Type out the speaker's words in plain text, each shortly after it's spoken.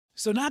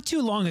So not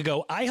too long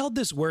ago, I held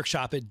this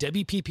workshop at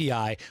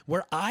WPPI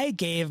where I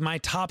gave my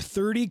top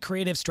 30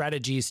 creative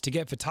strategies to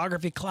get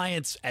photography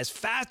clients as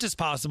fast as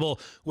possible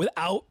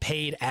without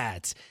paid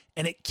ads.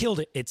 And it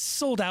killed it. It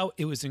sold out.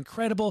 It was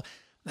incredible.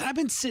 And I've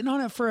been sitting on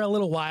it for a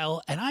little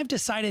while, and I've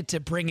decided to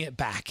bring it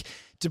back.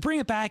 To bring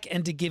it back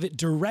and to give it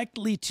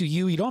directly to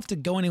you. You don't have to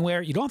go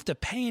anywhere. You don't have to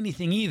pay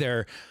anything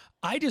either.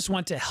 I just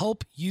want to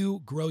help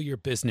you grow your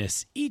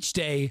business. Each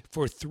day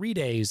for 3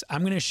 days, I'm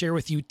going to share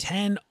with you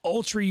 10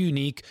 ultra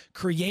unique,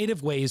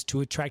 creative ways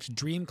to attract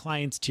dream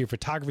clients to your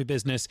photography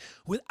business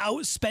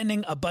without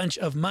spending a bunch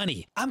of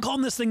money. I'm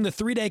calling this thing the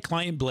 3-day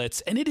client blitz,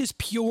 and it is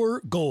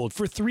pure gold.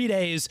 For 3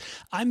 days,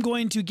 I'm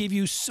going to give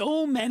you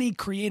so many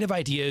creative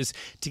ideas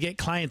to get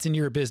clients into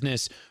your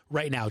business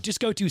right now. Just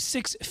go to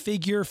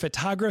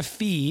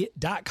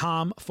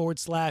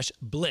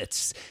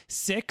sixfigurephotography.com/blitz.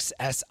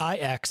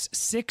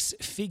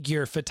 sixfigurephotography.com/blitz.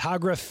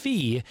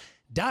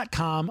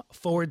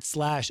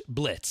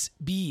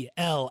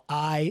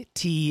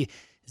 BLITZ.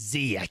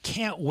 I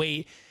can't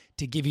wait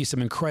to give you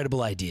some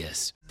incredible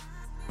ideas.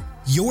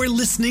 You're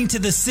listening to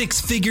the Six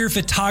Figure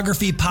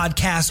Photography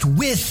Podcast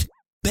with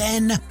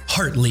Ben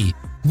Hartley,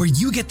 where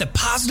you get the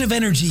positive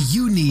energy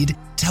you need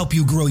to help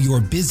you grow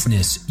your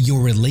business,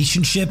 your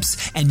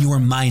relationships, and your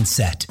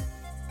mindset.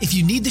 If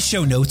you need the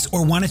show notes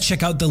or want to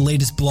check out the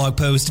latest blog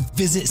post,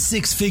 visit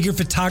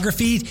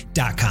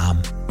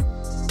sixfigurephotography.com.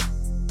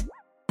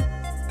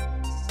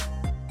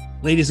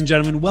 Ladies and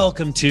gentlemen,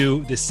 welcome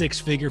to the Six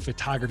Figure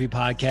Photography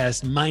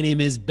Podcast. My name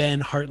is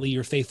Ben Hartley,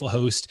 your faithful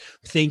host.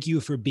 Thank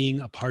you for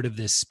being a part of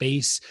this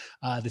space,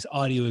 this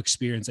audio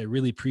experience. I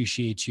really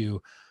appreciate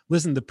you.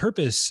 Listen, the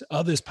purpose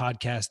of this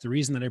podcast, the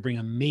reason that I bring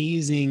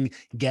amazing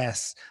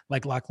guests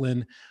like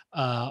Lachlan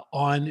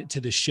on to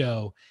the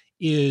show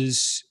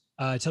is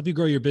to help you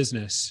grow your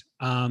business.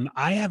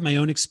 I have my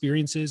own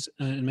experiences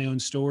and my own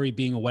story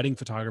being a wedding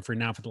photographer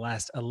now for the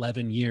last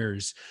 11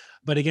 years.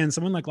 But again,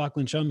 someone like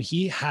Lachlan Shum,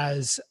 he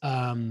has...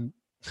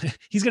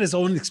 he's got his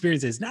own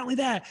experiences. Not only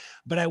that,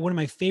 but one of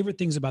my favorite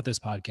things about this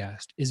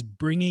podcast is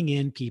bringing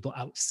in people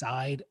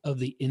outside of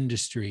the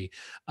industry,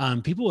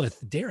 people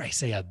with, dare I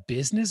say, a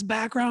business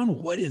background.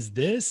 What is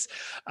this?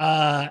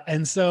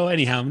 And so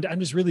anyhow, I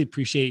just really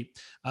appreciate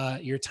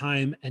your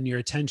time and your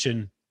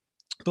attention.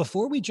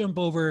 Before we jump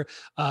over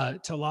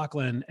to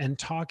Lachlan and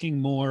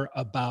talking more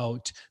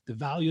about the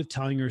value of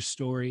telling your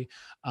story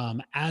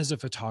as a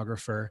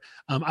photographer,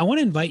 I want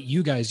to invite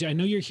you guys. I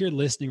know you're here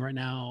listening right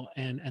now,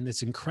 and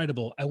it's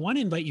incredible. I want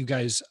to invite you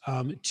guys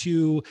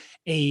to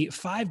a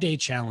 5-day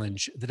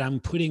challenge that I'm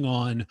putting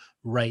on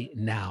right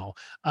now.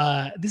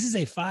 This is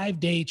a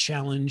 5-day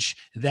challenge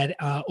that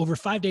over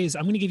 5 days,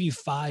 I'm going to give you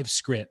 5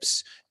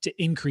 scripts to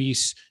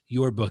increase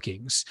your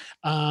bookings.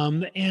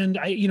 And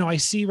I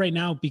see right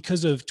now,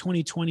 because of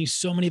 2020,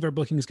 so many of our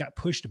bookings got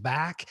pushed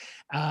back,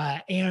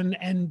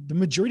 and the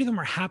majority of them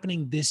are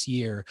happening this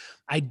year.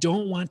 I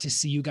don't want to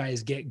see you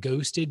guys get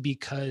ghosted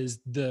because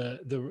the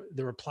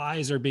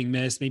replies are being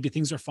missed. Maybe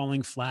things are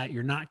falling flat.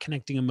 You're not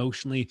connecting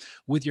emotionally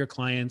with your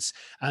clients.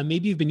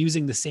 Maybe you've been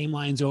using the same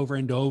lines over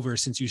and over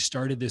since you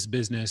started this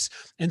business.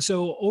 And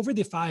so over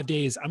the 5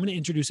 days, I'm going to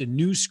introduce a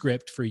new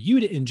script for you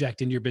to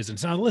inject into your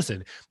business. Now,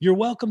 listen, you're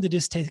welcome to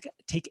just take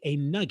a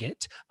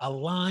nugget, a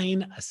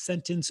line, a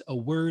sentence, a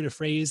word, a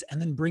phrase,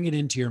 and then bring it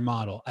into your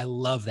model. I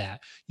love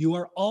that. You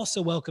are also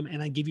welcome,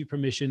 and I give you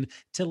permission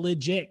to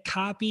legit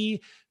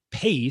copy,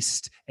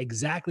 paste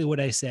exactly what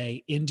I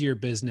say into your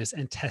business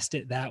and test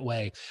it that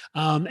way.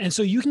 And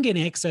so you can get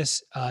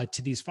access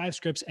to these 5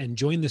 scripts and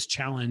join this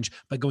challenge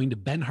by going to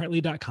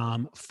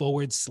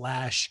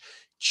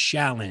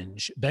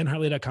benhartley.com/challenge,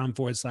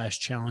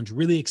 benhartley.com/challenge.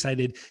 Really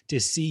excited to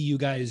see you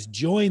guys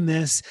join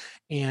this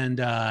and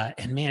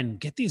man,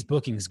 get these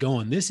bookings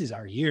going. This is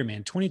our year,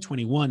 man.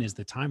 2021 is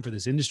the time for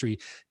this industry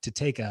to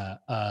take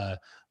a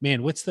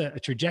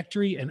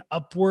trajectory, an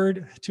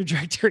upward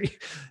trajectory.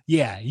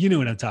 Yeah, you know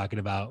what I'm talking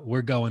about.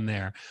 We're going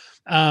there.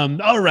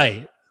 All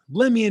right.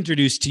 Let me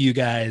introduce to you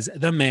guys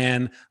the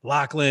man,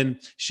 Lachlan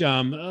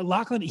Shum.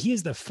 Lachlan, he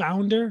is the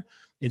founder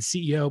and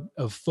CEO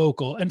of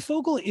Focal. And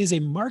Focal is a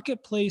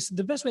marketplace.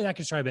 The best way that I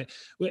can describe it,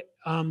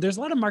 there's a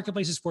lot of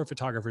marketplaces for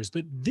photographers,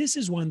 but this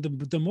is one,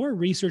 the more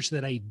research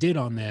that I did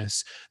on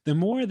this, the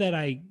more that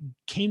I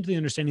came to the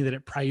understanding that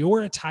it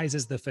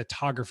prioritizes the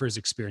photographer's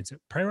experience.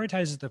 It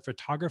prioritizes the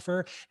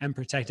photographer and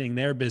protecting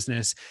their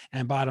business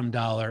and bottom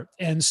dollar.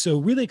 And so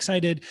really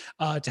excited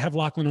to have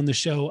Lachlan on the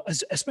show,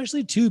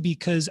 especially too,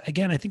 because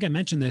again, I think I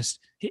mentioned this,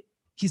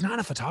 he's not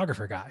a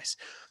photographer, guys.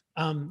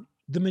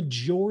 The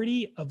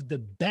majority of the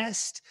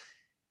best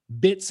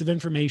bits of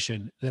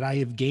information that I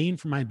have gained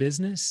from my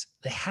business,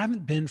 they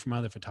haven't been from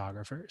other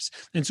photographers.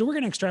 And so we're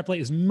going to extrapolate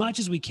as much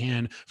as we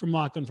can from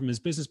Lachlan, from his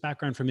business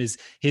background, from his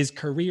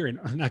career, and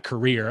not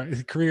career.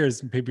 His career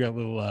is maybe a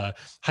little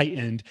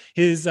heightened.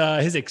 His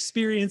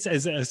experience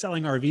as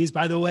selling RVs.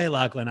 By the way,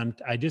 Lachlan,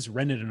 I just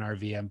rented an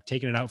RV. I'm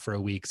taking it out for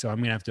a week, so I'm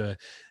going to have to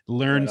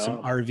learn some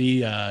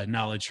RV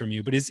knowledge from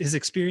you. But his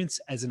experience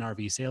as an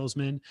RV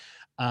salesman,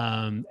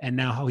 and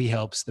now how he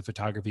helps the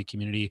photography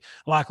community.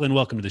 Lachlan,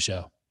 welcome to the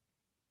show.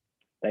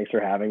 Thanks for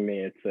having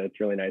me. It's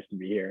really nice to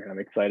be here. I'm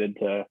excited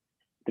to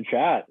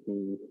chat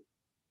and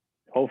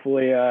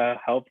hopefully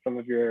help some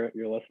of your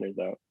listeners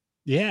out.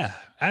 Yeah,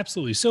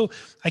 absolutely. So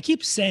I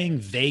keep saying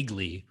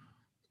vaguely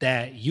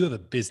that you have a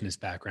business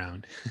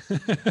background. can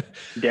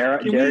Dare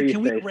we you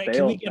can we say can we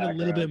sales get a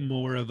little bit background?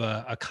 more of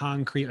a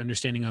concrete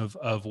understanding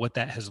of what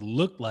that has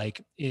looked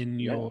like Yeah, in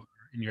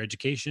your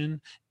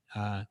education?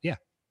 Yeah.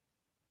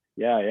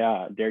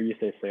 yeah. Dare you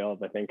say sales?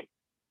 I think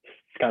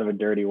it's kind of a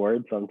dirty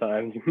word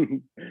sometimes, Hmm.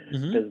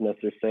 business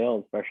or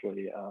sales,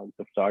 especially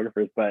to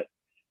photographers. But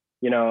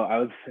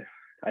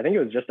I think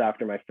it was just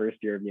after my first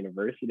year of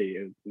university.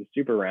 It was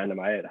super random.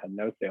 I had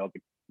no sales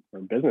or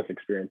business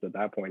experience at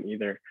that point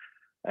either.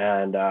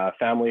 And a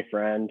family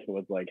friend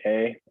was like,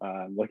 "Hey,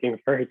 I'm looking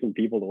for some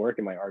people to work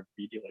in my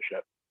RV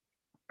dealership,"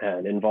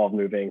 and involved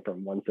moving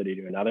from one city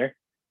to another.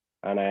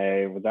 And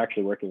I was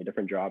actually working a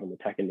different job in the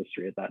tech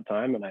industry at that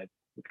time, and I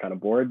was kind of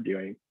bored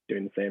doing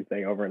the same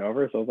thing over and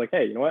over. So I was like,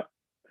 "Hey, you know what?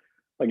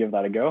 I'll give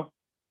that a go."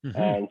 Hmm.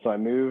 And so I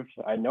moved.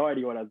 I had no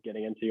idea what I was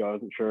getting into. I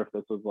wasn't sure if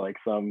this was like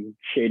some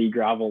shady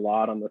gravel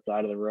lot on the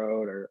side of the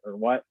road or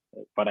what.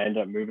 But I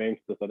ended up moving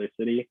to this other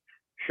city.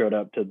 Showed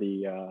up to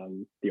the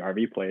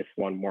RV place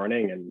one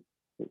morning, and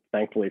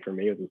thankfully for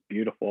me, it was this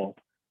beautiful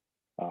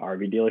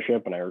RV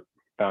dealership. And I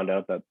found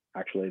out that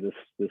actually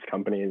this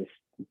company is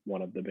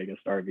one of the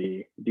biggest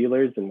RV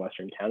dealers in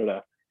Western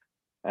Canada.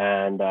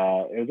 And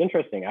it was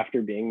interesting.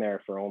 After being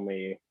there for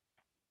only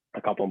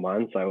a couple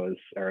months, I was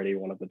already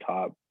one of the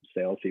top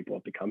salespeople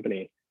at the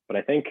company. But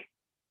I think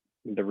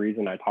the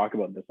reason I talk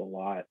about this a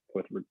lot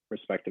with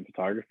respect to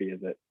photography is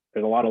that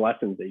there's a lot of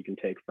lessons that you can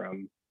take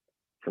from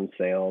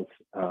sales,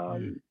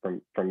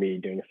 from me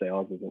doing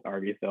sales as an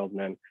RV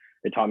salesman.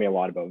 It taught me a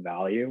lot about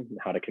value and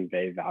how to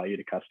convey value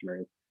to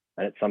customers,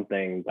 and it's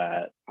something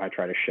that I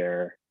try to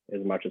share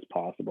as much as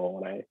possible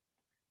when I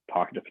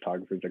talk to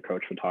photographers or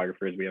coach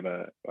photographers. We have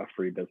a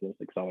free business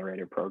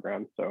accelerator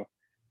program, so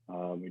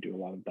we do a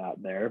lot of that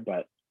there.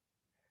 But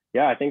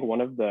yeah, I think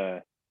one of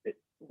I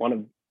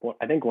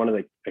think one of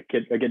the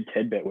a good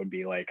tidbit would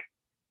be like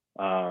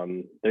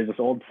there's this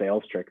old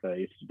sales trick that I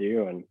used to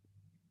do, and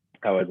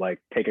I would like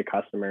take a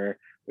customer,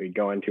 we'd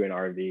go into an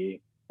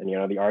RV, and the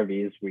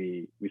RVs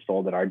we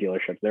sold at our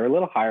dealerships, they're a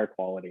little higher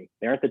quality.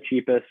 They aren't the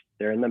cheapest,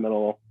 they're in the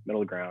middle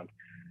ground.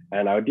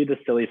 And I would do this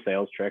silly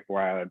sales trick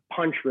where I would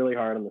punch really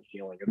hard on the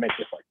ceiling. It would make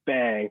this like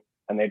bang,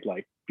 and they'd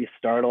like be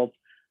startled.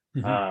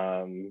 Hmm.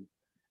 Um,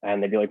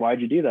 and they'd be like, "Why'd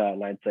you do that?"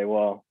 And I'd say,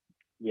 "Well,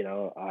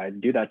 I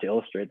do that to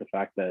illustrate the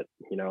fact that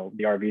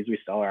the RVs we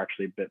sell are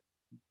actually a bit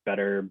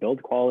better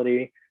build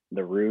quality.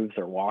 The roofs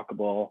are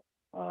walkable.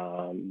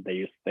 They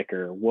use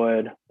thicker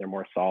wood. They're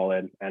more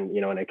solid. And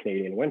in a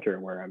Canadian winter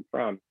where I'm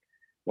from,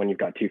 when you've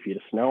got 2 feet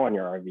of snow on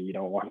your RV, you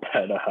don't want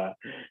that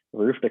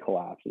roof to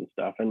collapse and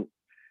stuff. And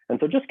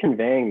so just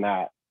conveying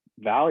that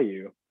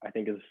value, I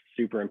think, is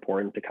super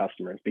important to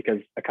customers, because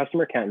a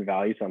customer can't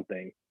value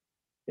something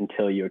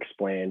until you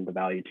explain the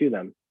value to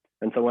them.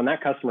 And so when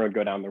that customer would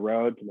go down the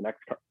road to the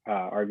next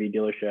RV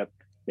dealership,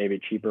 maybe a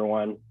cheaper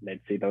one, they'd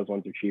see those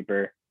ones are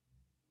cheaper.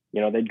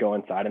 They'd go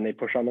inside and they'd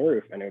push on the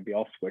roof and it would be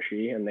all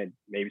squishy, and they'd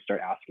maybe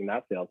start asking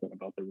that salesman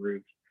about the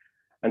roofs.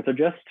 And so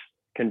just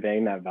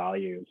conveying that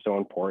value is so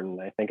important.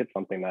 I think it's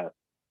something that,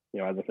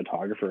 as a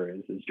photographer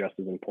is just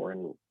as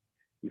important.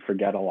 You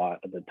forget a lot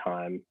of the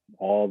time,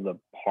 all the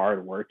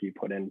hard work you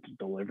put into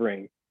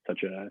delivering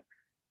such a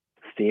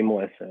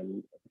seamless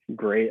and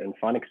great and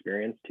fun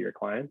experience to your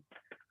clients.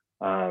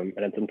 And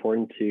it's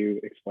important to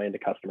explain to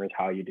customers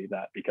how you do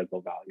that, because they'll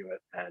value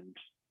it and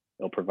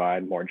they'll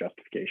provide more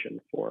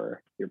justification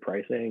for your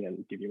pricing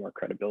and give you more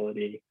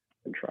credibility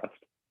and trust.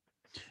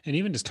 And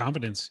even just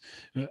confidence,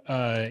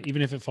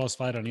 even if it falls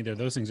flat on either of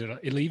those things, it'll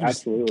even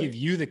just give Absolutely.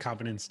 you the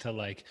confidence to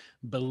like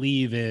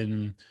believe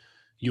in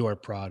your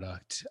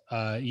product.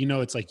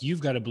 It's like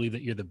you've got to believe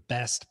that you're the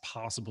best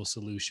possible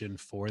solution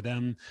for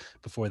them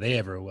before they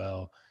ever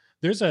will.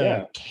 There's a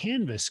Yeah.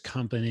 canvas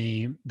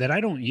company that I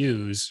don't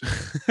use.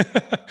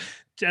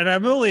 And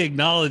I'm only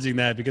acknowledging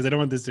that because I don't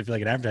want this to feel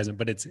like an advertisement,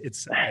 but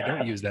it's I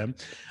don't use them.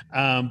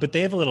 But they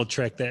have a little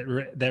trick that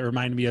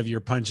reminded me of your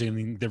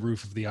punching the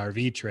roof of the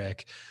RV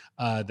trick.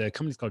 The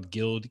company's called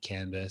Guild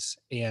Canvas,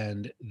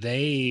 and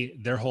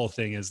their whole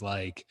thing is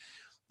like,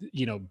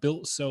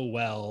 built so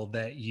well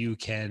that you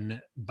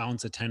can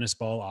bounce a tennis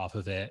ball off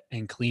of it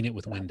and clean it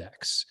with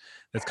Windex.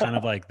 That's kind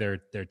of like their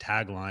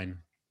tagline.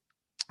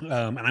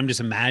 And I'm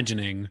just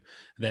imagining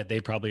that they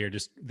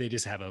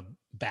just have a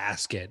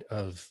basket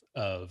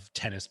of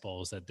tennis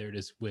balls that they're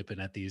just whipping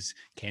at these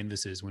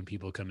canvases when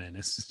people come in.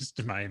 It's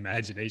just my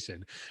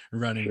imagination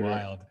running Sure.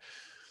 wild.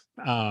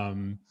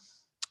 Um,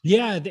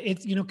 yeah,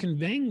 it's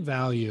conveying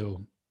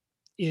value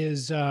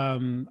is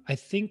I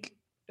think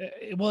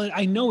well,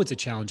 I know it's a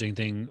challenging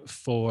thing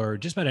for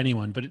just about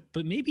anyone,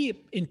 but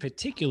maybe in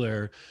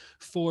particular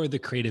for the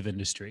creative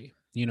industry,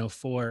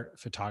 for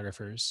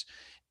photographers.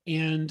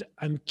 And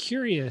I'm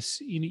curious,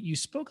 you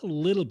spoke a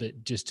little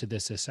bit just to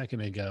this a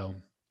second ago,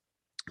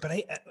 but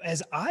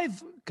as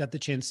I've got the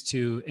chance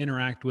to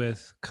interact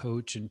with,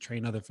 coach, and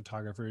train other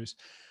photographers,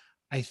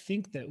 I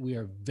think that we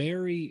are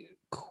very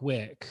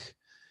quick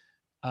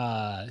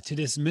to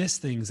dismiss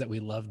things that we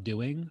love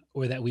doing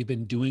or that we've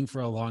been doing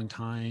for a long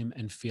time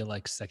and feel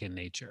like second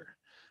nature.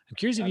 I'm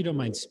curious if you don't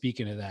mind Absolutely.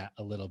 speaking to that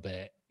a little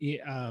bit. Do you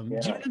know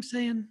Yeah, what I'm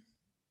saying?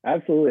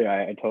 absolutely.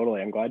 I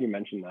totally, I'm glad you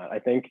mentioned that. I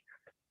think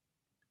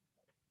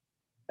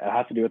it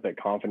has to do with the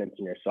confidence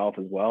in yourself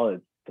as well.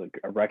 It's like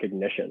a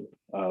recognition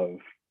of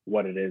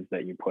what it is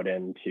that you put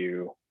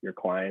into your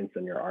clients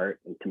and your art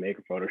and to make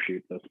a photo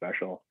shoot so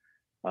special.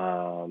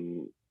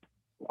 Um,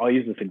 I'll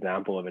use this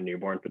example of a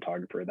newborn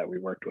photographer that we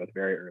worked with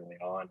very early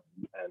on.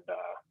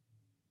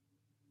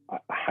 And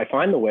I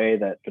find the way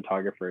that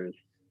photographers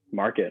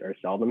market or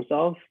sell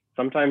themselves,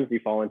 sometimes you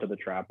fall into the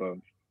trap of,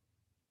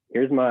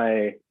 here's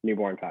my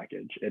newborn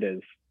package. It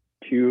is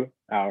 2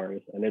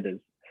 hours and it is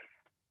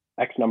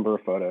X number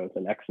of photos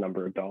and X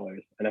number of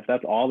dollars. And if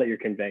that's all that you're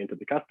conveying to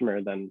the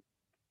customer, then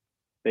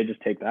they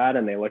just take that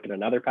and they look at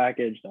another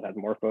package that has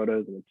more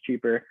photos and it's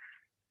cheaper.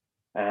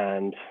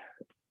 And,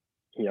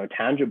 you know,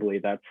 tangibly,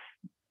 that's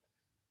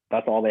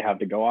all they have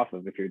to go off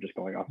of if you're just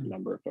going off the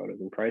number of photos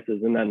and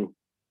prices. And then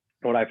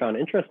what I found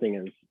interesting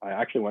is I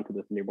actually went to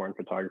this newborn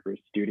photographer's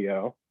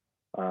studio,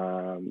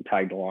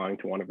 tagged along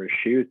to one of her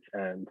shoots,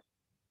 and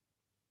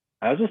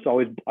I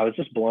was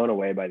just blown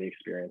away by the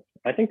experience.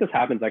 I think this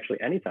happens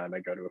actually anytime I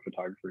go to a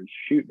photographer's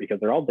shoot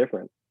because they're all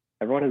different.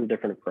 Everyone has a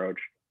different approach,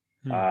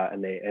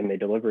 and they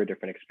deliver a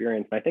different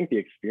experience. And I think the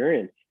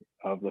experience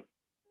of the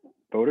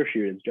photo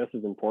shoot is just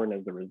as important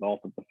as the result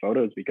of the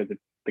photos, because if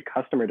the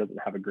customer doesn't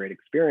have a great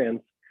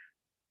experience,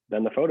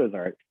 then the photos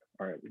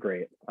aren't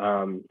great.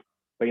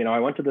 But you know, I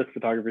went to this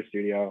photographer's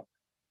studio.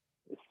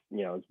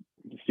 You know,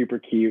 it's super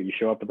cute. You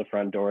show up at the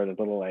front door. There's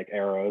little like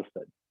arrows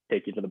that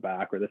take you to the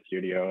back where the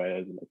studio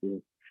is. And this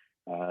is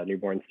a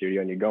newborn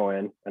studio, and you go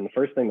in. And the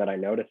first thing that I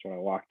noticed when I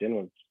walked in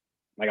was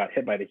I got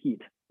hit by the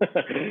heat.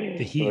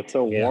 The heat. It was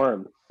so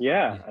warm.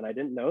 Yeah, and I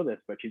didn't know this,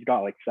 but she's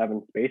got like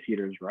 7 space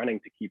heaters running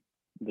to keep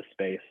the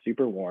space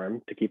super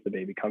warm, to keep the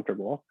baby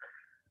comfortable.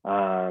 You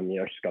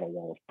know, she's got a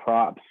wall of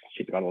props.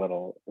 She's got a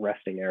little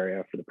resting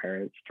area for the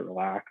parents to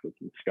relax with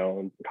some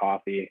scones and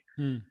coffee.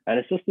 And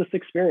it's just this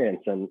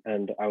experience.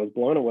 And I was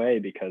blown away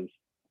because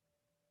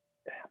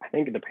I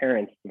think the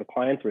parents, the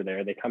clients were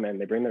there. They come in,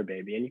 they bring their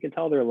baby, and you can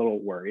tell they're a little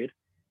worried.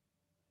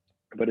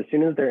 But as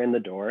soon as they're in the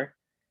door,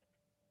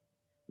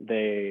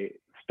 they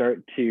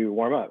start to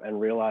warm up and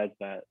realize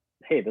that,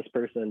 hey, this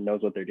person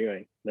knows what they're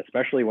doing. And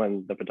especially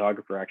when the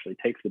photographer actually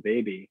takes the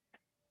baby,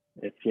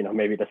 it's, you know,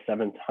 maybe the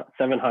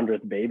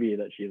 700th baby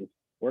that she's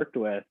worked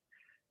with,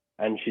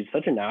 and she's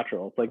such a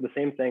natural. It's like the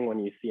same thing when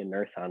you see a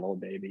nurse handle a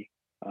baby.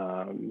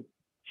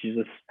 She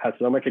just has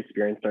so much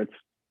experience, starts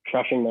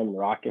shushing them,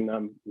 rocking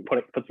them,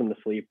 puts them to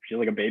sleep. She's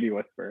like a baby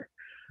whisperer.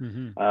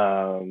 You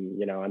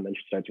know, and then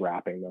she starts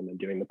wrapping them and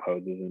doing the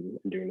poses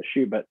and doing the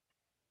shoot. But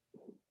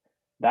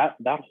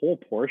that whole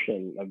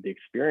portion of the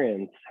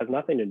experience has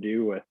nothing to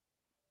do with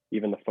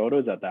even the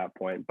photos at that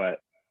point, but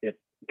it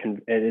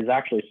is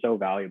actually so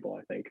valuable,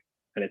 I think.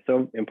 And it's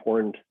so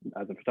important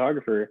as a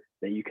photographer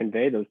that you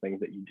convey those things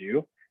that you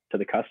do to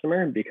the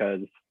customer,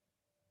 because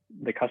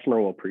the customer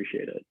will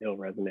appreciate it. It'll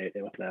resonate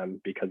with them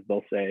because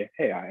they'll say,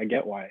 hey, I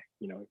get why,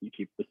 you know, you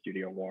keep the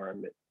studio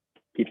warm. It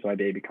keeps my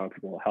baby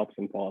comfortable, it helps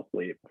them fall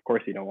asleep. Of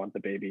course, you don't want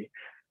the baby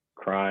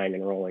crying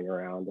and rolling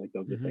around. Like,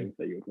 those are things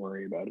that you would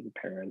worry about as a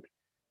parent.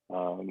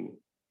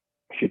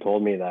 She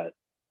told me that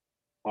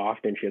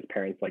often she has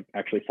parents like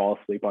actually fall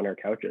asleep on her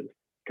couches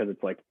because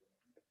it's like,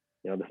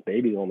 you know, this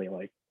baby's only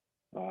like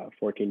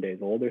 14 days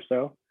old or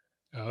so.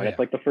 And it's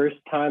like the first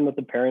time that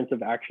the parents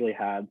have actually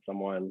had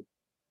someone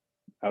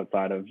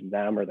outside of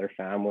them or their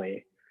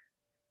family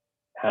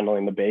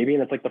handling the baby.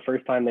 And it's like the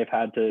first time they've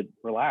had to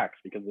relax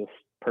because this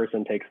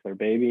person takes their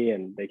baby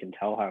and they can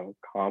tell how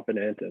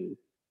confident and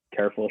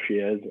careful she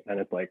is. And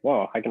it's like,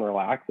 whoa, I can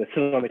relax. They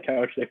sit on the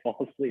couch, they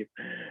fall asleep.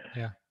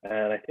 Yeah.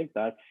 And I think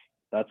that's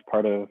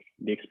part of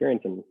the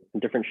experience in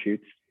different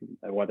shoots,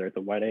 whether it's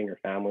a wedding or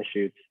family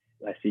shoots.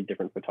 I see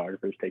different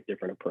photographers take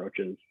different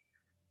approaches.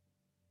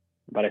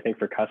 But I think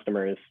for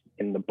customers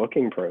in the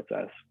booking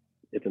process,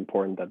 it's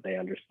important that they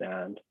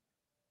understand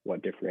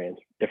what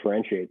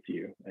differentiates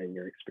you and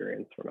your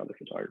experience from other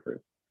photographers.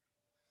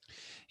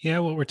 Yeah,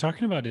 what we're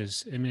talking about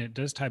is, I mean, it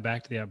does tie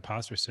back to the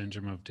imposter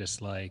syndrome of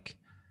just like,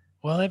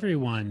 well,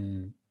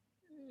 everyone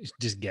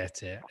just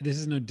gets it. This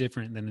is no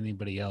different than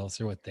anybody else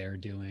or what they're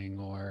doing,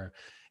 or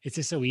it's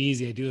just so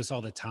easy. I do this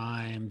all the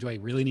time. Do I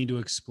really need to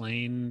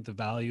explain the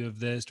value of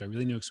this? Do I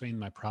really need to explain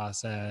my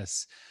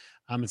process?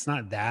 It's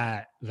not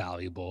that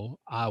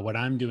valuable. What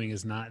I'm doing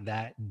is not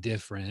that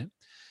different.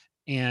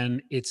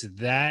 And it's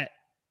that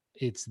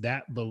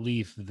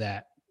belief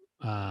that,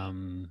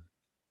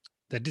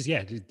 that just,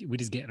 yeah, we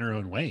just get in our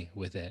own way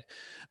with it.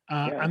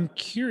 I'm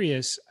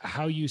curious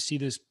how you see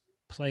this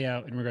play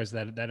out in regards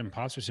to that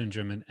imposter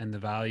syndrome and the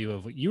value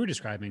of what you were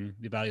describing,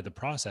 the value of the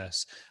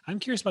process. I'm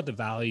curious about the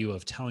value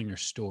of telling your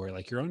story,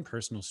 like your own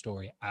personal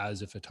story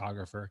as a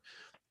photographer,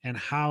 and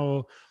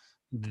how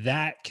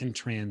that can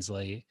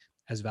translate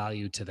as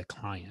value to the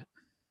client.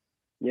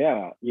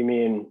 Yeah, you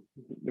mean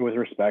with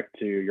respect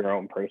to your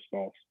own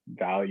personal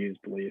values,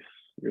 beliefs,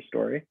 your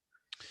story?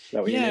 Is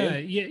that what you Yeah, mean?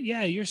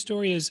 yeah. Your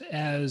story is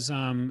as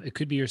it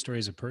could be your story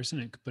as a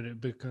person, but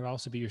it could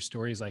also be your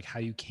stories like how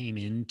you came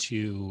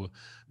into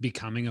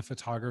becoming a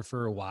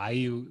photographer, why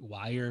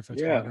you're a Yeah.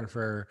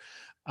 photographer,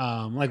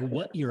 like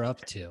what you're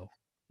up to,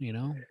 you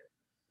know?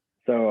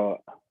 So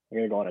I'm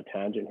gonna go on a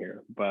tangent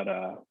here, but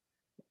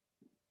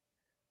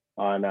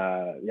on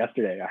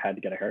yesterday I had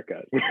to get a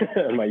haircut,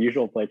 and my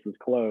usual place was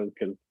closed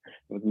because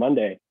it was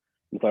Monday,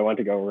 and so I went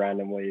to go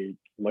randomly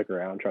look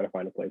around, try to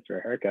find a place for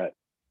a haircut.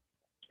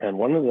 And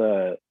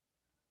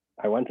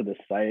I went to this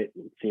site,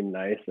 it seemed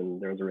nice,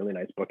 and there was a really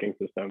nice booking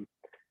system,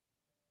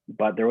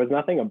 but there was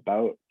nothing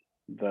about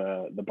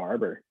the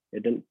barber.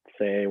 It didn't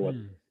say what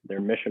Hmm.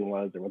 their mission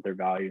was or what their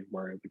values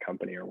were as a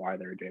company or why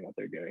they were doing what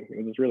they're doing. It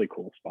was this really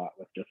cool spot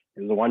with just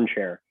it was a one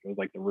chair. It was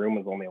like the room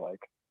was only like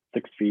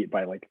 6 feet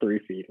by like 3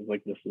 feet. It was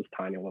like this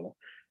tiny little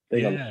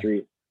thing on the Yeah.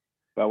 street.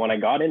 But when I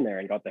got in there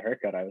and got the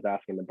haircut, I was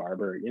asking the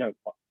barber,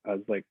 I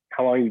was like,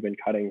 how long you been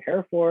cutting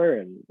hair for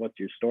and what's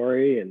your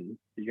story? And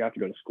did you have to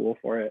go to school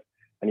for it?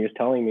 And he was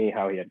telling me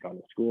how he had gone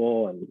to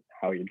school and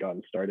how he had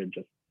gotten started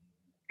just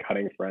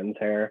cutting friends'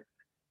 hair.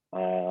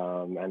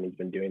 And he's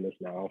been doing this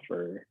now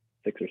for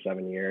 6 or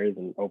 7 years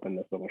and opened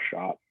this little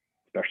shop,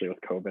 especially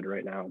with COVID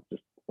right now. It's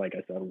just, like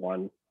I said,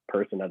 one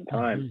person at a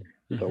time. Hmm.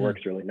 And so it Hmm.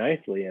 works really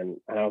nicely. And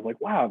I was like,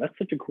 wow, that's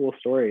such a cool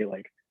story.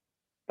 Like,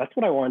 that's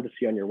what I wanted to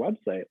see on your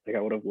website. Like,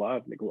 I would have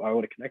loved, like, I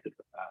would have connected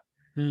with that.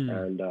 Hmm.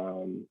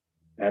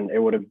 And it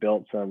would have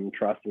built some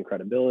trust and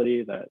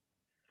credibility that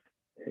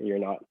you're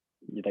not,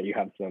 that you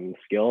have some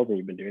skills and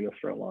you've been doing this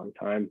for a long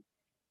time.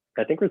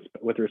 I think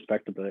with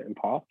respect to the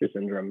imposter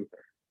syndrome,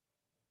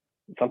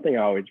 something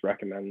I always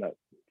recommend that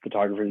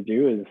photographers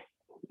do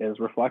is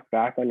reflect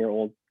back on your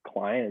old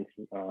clients,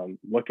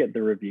 look at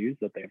the reviews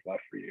that they've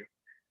left for you.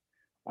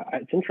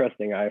 It's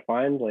interesting. I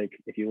find like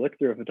if you look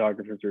through a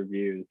photographer's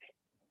reviews,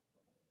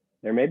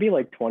 there may be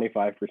like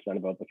 25%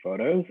 about the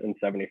photos and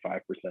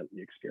 75%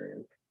 the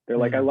experience. They're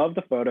like, I Hmm. love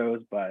the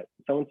photos, but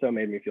so and so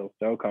made me feel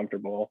so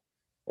comfortable,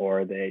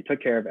 or they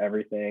took care of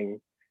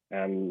everything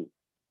and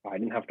I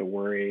didn't have to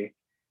worry,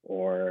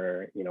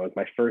 or it was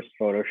my first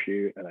photo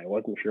shoot and I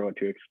wasn't sure what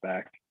to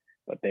expect,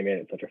 but they made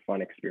it such a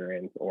fun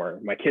experience, or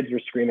my kids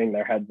were screaming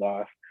their heads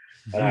off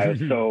and I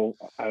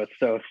was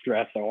so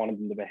stressed. I wanted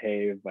them to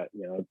behave, but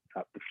the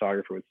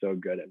photographer was so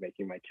good at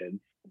making my kids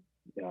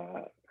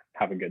uh,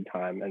 have a good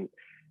time. And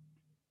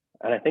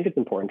I think it's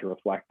important to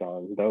reflect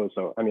on those.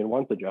 So, I mean,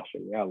 one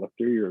suggestion, yeah, look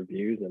through your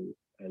reviews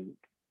and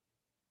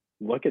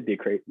look at the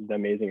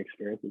amazing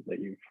experiences that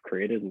you've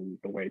created and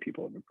the way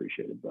people have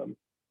appreciated them.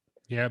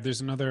 Yeah,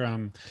 there's another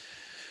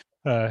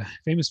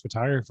famous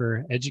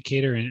photographer,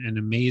 educator, and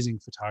amazing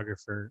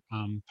photographer.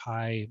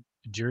 Pi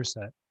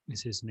Jerset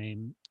is his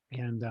name,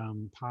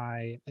 and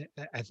Pi.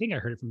 I think I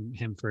heard it from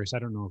him first. I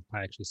don't know if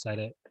Pi actually said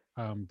it,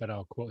 but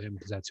I'll quote him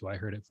because that's who I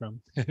heard it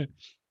from.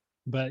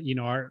 But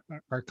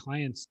our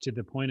clients, to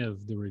the point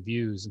of the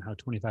reviews and how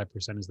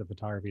 25% is the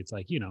photography, it's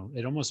like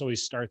it almost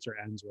always starts or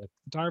ends with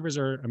photographers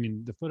are. I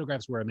mean, the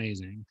photographs were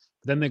amazing,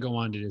 but then they go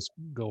on to just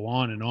go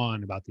on and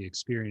on about the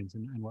experience.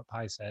 And what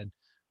Pi said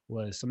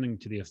was something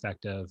to the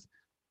effect of,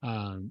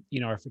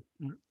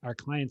 our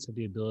clients have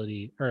the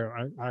ability,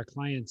 or our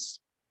clients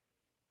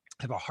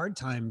have a hard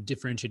time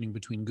differentiating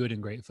between good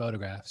and great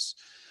photographs,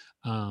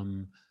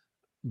 um,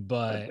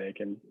 But but they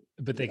can,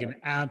 they yeah, can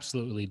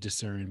absolutely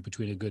discern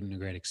between a good and a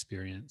great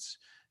experience.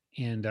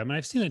 And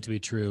I've seen that to be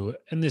true.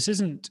 And this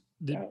isn't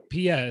the yeah,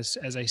 PS,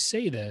 as I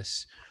say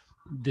this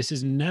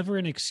is never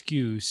an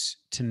excuse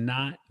to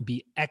not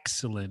be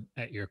excellent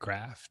at your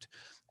craft.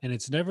 And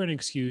it's never an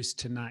excuse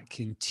to not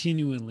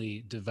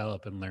continually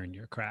develop and learn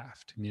your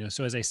craft.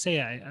 So as I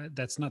say,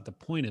 that's not the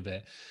point of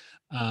it.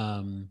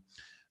 Um,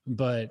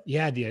 but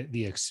yeah,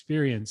 the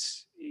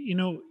experience,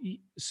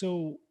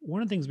 so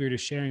one of the things we were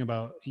just sharing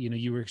about,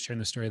 you were sharing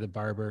the story of the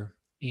barber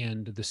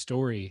and the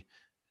story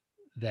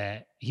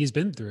that he's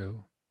been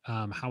through,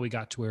 how he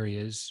got to where he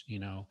is,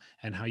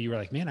 and how you were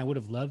like, man, I would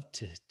have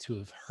loved to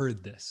have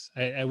heard this.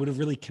 I would have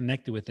really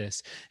connected with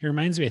this. It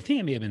reminds me, I think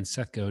it may have been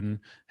Seth Godin.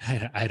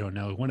 I don't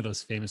know, one of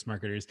those famous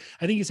marketers.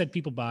 I think he said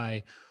people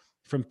buy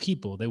from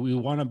people, that we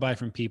want to buy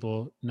from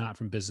people, not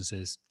from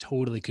businesses.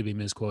 Totally could be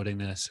misquoting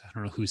this. I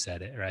don't know who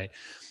said it, right?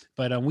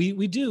 But we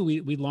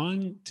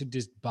long to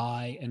just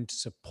buy and to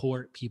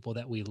support people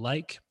that we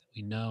like, that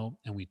we know,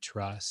 and we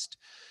trust.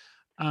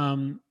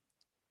 Um,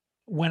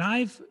 when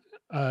I've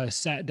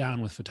sat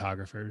down with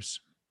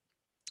photographers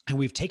and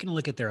we've taken a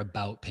look at their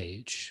about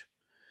page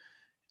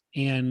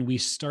and we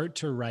start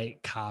to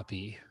write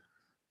copy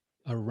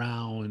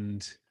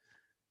around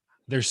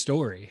their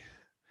story,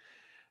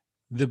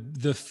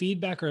 the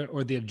feedback,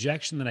 or the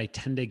objection that I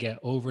tend to get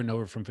over and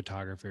over from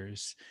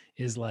photographers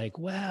is like,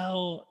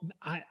 well,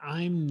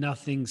 I'm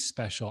nothing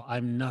special.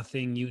 I'm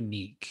nothing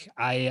unique.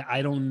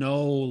 I don't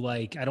know,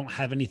 like I don't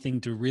have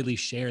anything to really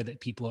share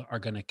that people are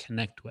going to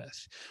connect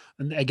with.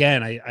 And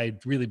again, I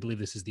really believe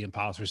this is the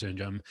imposter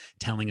syndrome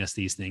telling us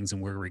these things and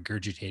we're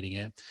regurgitating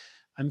it.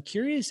 I'm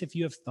curious if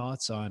you have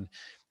thoughts on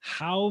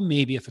how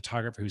maybe a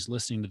photographer who's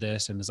listening to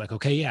this and is like,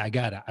 okay, yeah, I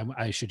got it.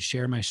 I should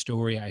share my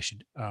story. I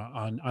should,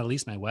 on at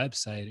least my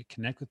website,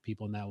 connect with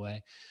people in that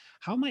way.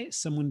 How might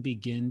someone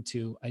begin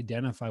to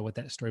identify what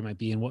that story might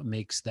be and what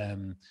makes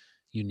them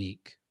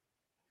unique?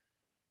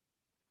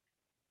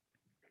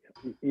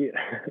 Yeah,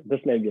 this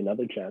may be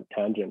another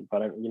tangent,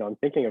 but I'm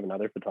thinking of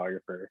another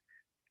photographer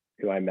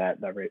who I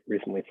met that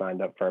recently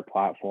signed up for our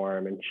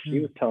platform, and she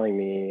was telling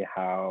me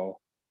how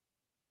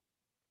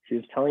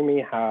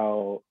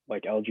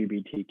like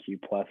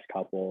LGBTQ plus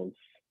couples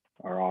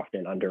are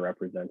often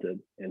underrepresented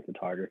in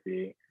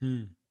photography.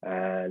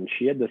 And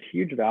she had this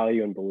huge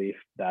value and belief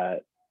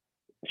that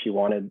she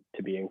wanted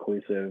to be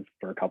inclusive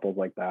for couples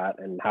like that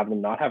and have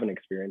them not have an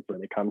experience where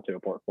they come to a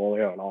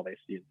portfolio and all they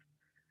see is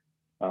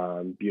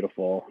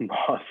beautiful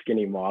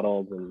skinny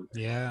models and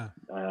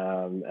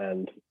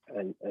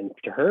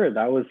to her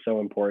that was so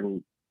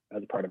important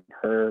as part of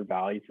her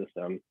value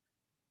system,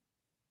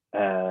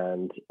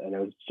 and it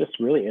was just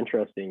really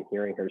interesting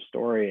hearing her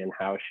story and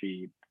how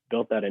she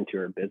built that into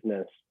her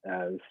business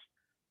as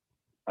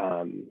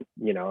and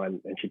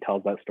she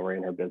tells that story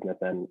in her business,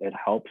 and it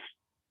helps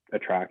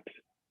attract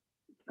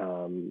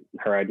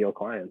her ideal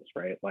clients,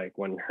 right? Like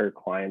when her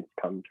clients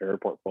come to her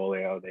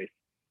portfolio,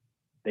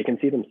 they can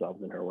see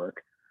themselves in her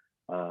work.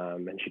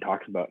 And she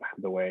talks about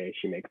the way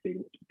she makes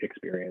the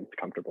experience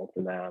comfortable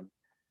for them,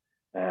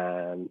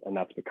 and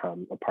that's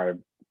become a part of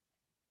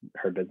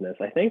her business.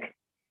 I think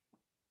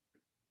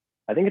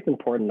it's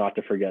important not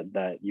to forget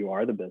that you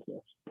are the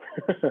business.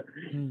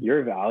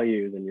 Your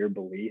values and your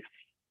beliefs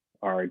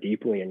are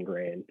deeply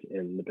ingrained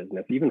in the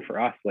business. Even for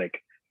us,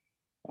 like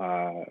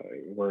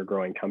we're a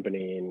growing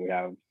company and we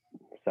have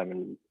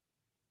 7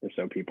 or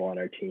so people on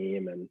our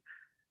team, and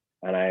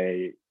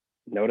I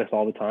notice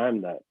all the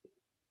time that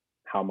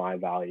how my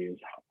values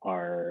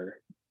are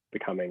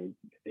becoming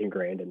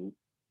ingrained and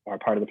are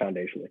part of the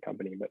foundation of the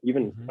company. But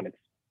even when it's,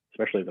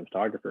 especially as a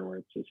photographer, where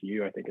it's just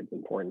you, I think it's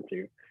important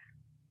to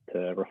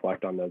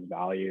reflect on those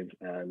values,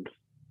 and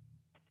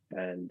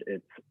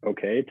it's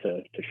okay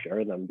to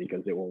share them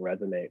because it will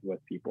resonate with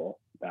people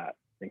that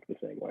think the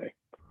same way.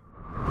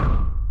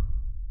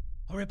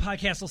 All right,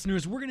 podcast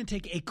listeners, we're going to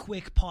take a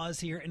quick pause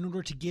here in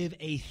order to give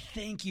a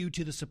thank you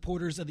to the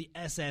supporters of the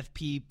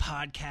SFP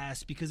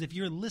podcast, because if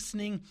you're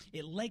listening,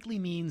 it likely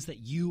means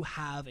that you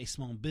have a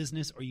small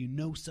business or you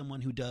know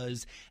someone who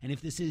does. And if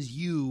this is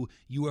you,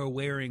 you are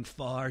wearing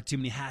far too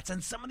many hats.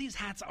 And some of these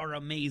hats are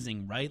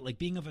amazing, right? Like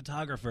being a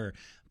photographer,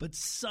 but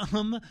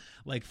some,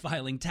 like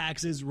filing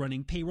taxes,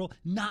 running payroll,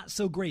 not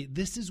so great.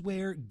 This is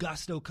where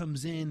Gusto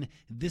comes in.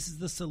 This is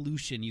the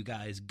solution, you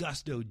guys.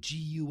 Gusto,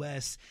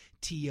 Gusto.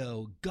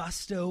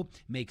 Gusto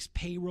makes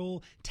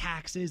payroll,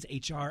 taxes,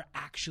 HR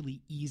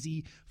actually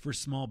easy for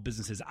small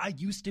businesses. I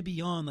used to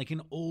be on like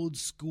an old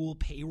school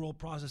payroll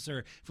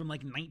processor from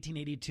like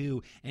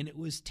 1982, and it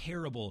was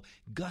terrible.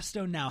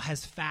 Gusto now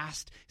has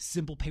fast,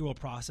 simple payroll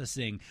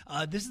processing.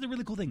 This is the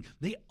really cool thing.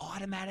 They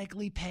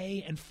automatically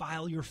pay and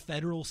file your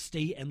federal,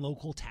 state, and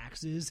local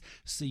taxes,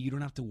 so you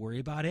don't have to worry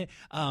about it.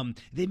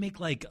 They make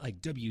like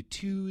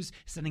W-2s,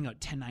 sending out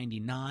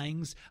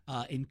 1099s,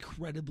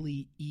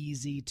 incredibly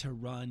easy to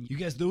run. You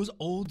guys, those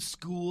old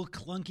school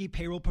clunky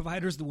payroll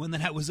providers, the one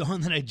that I was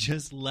on that I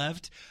just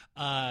left,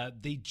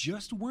 they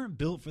just weren't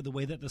built for the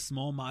way that the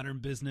small modern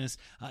business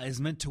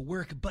is meant to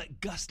work, but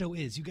Gusto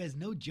is. You guys,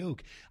 no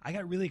joke. I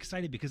got really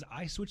excited because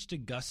I switched to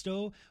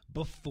Gusto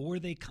before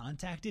they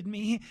contacted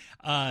me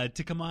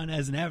to come on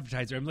as an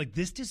advertiser. I'm like,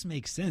 this just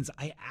makes sense.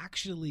 I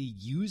actually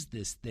use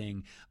this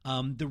thing.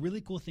 The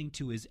really cool thing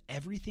too is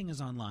everything is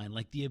online,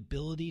 like the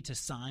ability to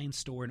sign,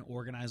 store, and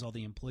organize all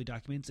the employee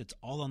documents. It's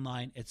all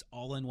online. It's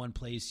all in one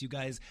place. You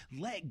guys,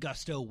 let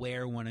Gusto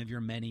wear one of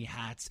your many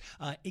hats.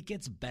 It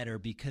gets better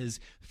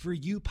because for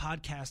you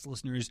podcast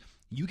listeners,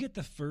 you get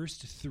the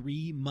first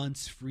 3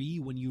 months free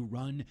when you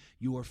run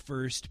your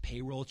first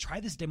payroll. Try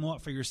this demo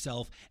out for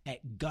yourself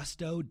at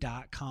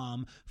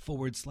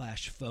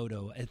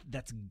gusto.com/photo.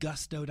 That's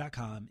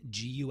gusto.com,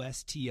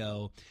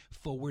 GUSTO/photo.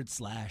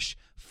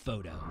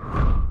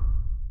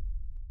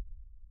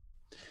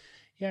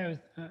 Yeah,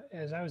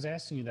 as I was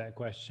asking you that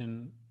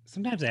question,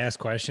 sometimes I ask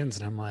questions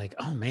and I'm like,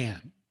 oh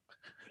man,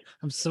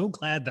 I'm so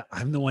glad that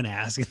I'm the one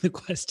asking the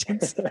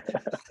questions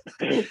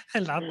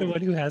and not the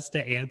one who has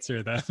to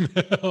answer them,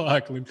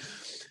 Lachlan.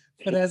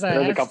 But as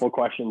There's a couple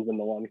questions in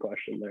the one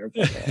question there.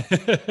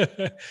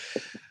 But,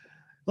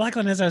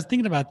 Lachlan, as I was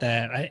thinking about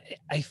that,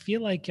 I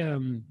feel like,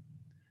 so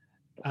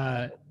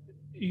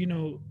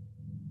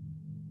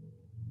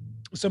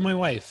my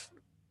wife,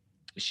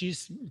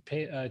 she's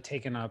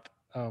taken up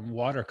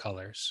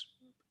watercolors,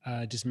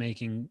 just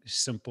making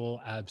simple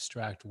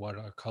abstract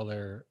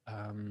watercolor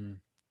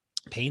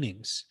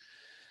paintings,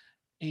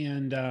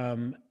 and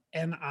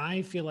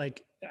I feel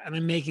like, and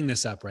I'm making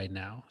this up right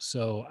now,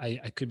 so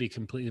I could be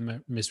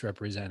completely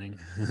misrepresenting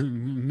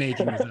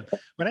making this up.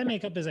 What I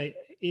make up is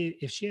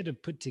if she had to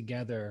put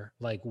together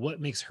like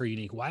what makes her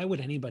unique, why would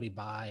anybody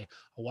buy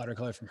a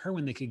watercolor from her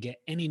when they could get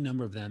any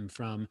number of them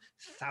from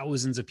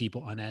thousands of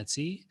people on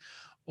Etsy?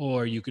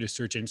 Or you could just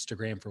search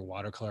Instagram for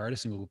watercolor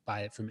artists and go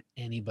buy it from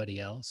anybody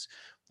else.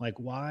 Like,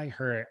 why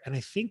her? And I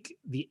think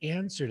the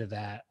answer to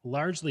that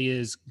largely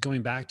is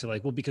going back to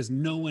like, well, because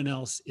no one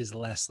else is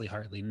Leslie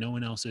Hartley, no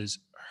one else is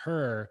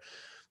her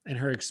and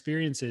her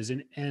experiences.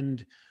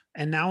 And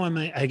now I'm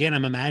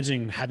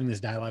imagining having this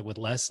dialogue with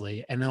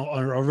Leslie, and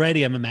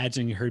already I'm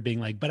imagining her being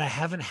like, but I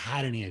haven't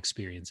had any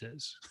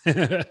experiences.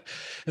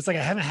 It's like,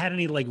 I haven't had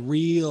any like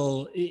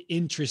real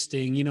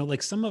interesting,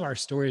 like some of our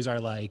stories are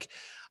like,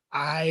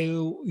 I,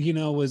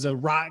 was a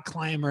rock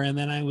climber, and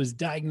then I was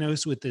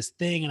diagnosed with this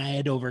thing and I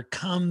had to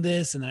overcome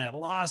this. And then I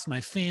lost my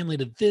family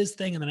to this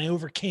thing. And then I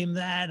overcame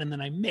that. And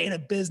then I made a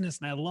business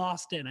and I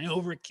lost it and I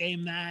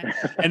overcame that.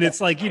 And it's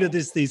like,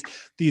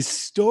 these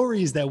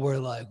stories that we're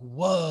like,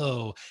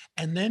 whoa.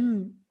 And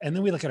then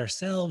we look at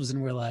ourselves and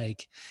we're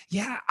like,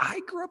 yeah, I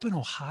grew up in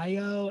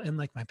Ohio, and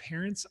like my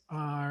parents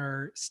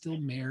are still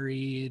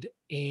married,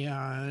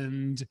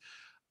 and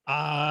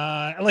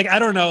like, I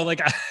don't know,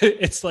 like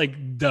it's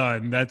like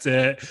done. That's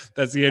it.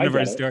 That's the end I of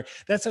our get it. story.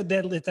 That's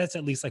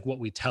at least like what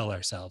we tell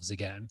ourselves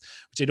again,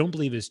 which I don't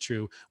believe is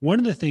true. One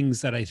of the things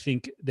that I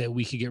think that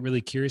we could get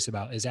really curious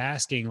about is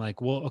asking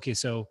like, well, okay,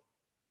 so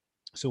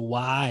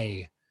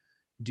why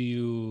do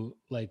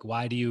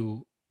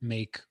you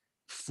make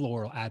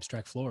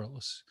abstract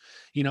florals,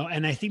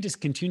 and I think just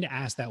continue to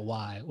ask that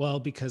why. Well,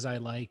 because I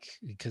like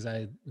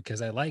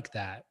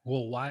that.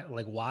 Well,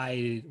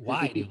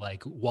 why do you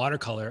like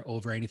watercolor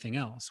over anything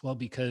else? Well,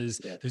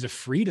 because Yeah, there's a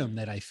freedom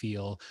that I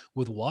feel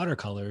with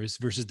watercolors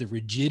versus the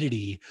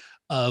rigidity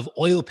of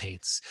oil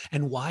paints.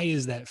 And why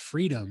is that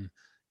freedom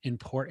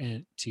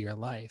important to your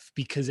life?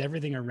 Because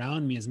everything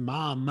around me is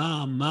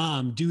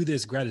mom, do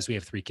this, grab this. We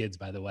have 3 kids,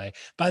 by the way.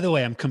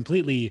 I'm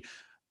completely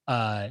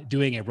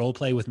doing a role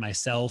play with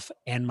myself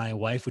and my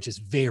wife, which is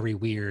very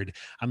weird.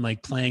 I'm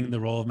like playing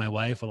the role of my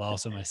wife while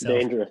also myself.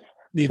 dangerous.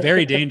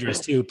 Very dangerous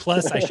too.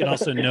 Plus, I should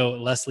also note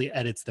Leslie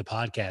edits the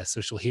podcast,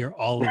 so she'll hear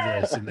all of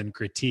this and then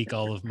critique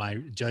all of my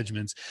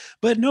judgments.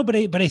 But no, but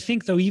I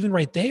think though, even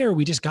right there,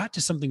 we just got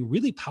to something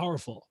really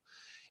powerful.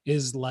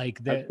 Is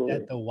like that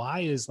Absolutely. the why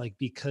is like,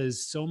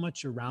 because so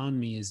much around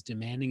me is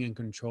demanding and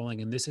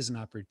controlling, and this is an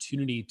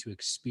opportunity to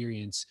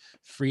experience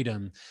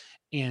freedom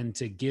and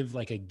to give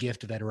like a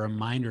gift, that a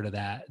reminder to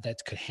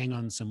that could hang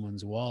on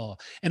someone's wall.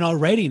 And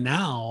already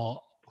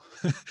now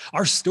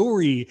our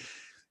story,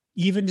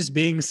 even just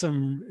being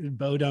some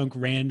bodunk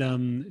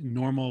random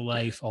normal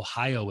life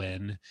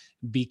Ohioan,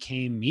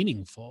 became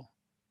meaningful.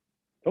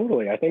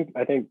 Totally. I think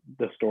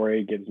the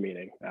story gives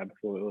meaning.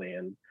 Absolutely.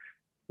 And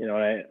you know,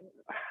 I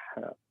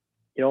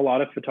a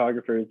lot of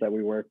photographers that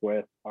we work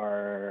with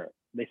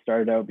they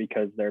started out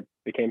because they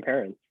became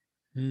parents.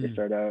 They Mm,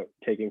 started out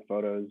taking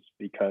photos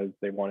because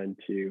they wanted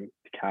to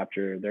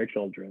capture their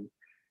children.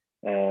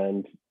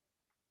 And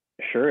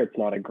sure, it's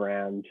not a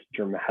grand,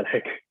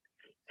 dramatic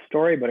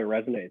story, but it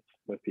resonates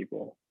with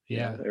people.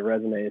 yeah. It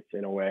resonates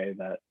in a way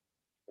that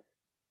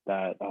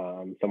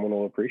someone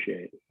will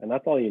appreciate, and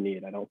that's all you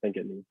need. I don't think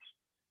it needs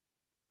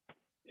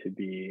to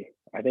be.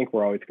 I think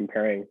we're always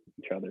comparing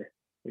each other.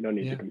 We don't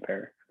need to Yeah.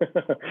 compare.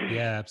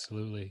 Yeah,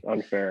 absolutely.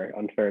 Unfair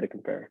to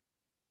compare.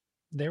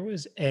 There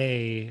was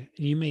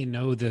you may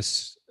know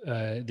this,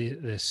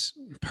 this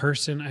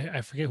person,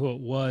 I forget who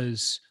it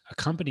was, a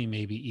company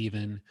maybe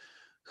even,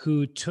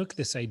 who took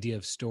this idea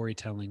of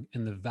storytelling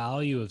and the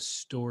value of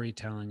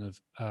storytelling of,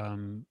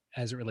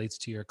 as it relates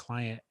to your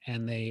client.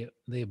 And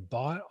they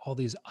bought all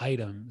these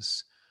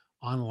items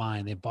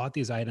online. They bought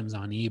these items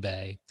on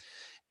eBay.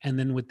 And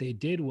then what they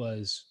did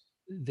was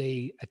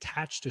they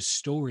attached a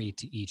story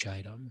to each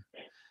item.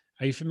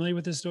 Are you familiar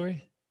with this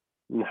story?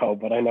 No,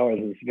 but I know where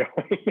this is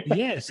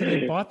Yeah, so they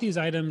going. bought these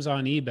items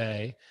on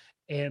eBay,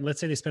 and let's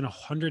say they spent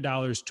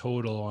 $100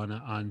 total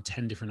on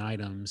 10 different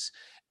items,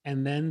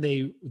 and then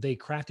they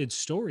crafted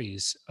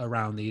stories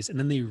around these, and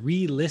then they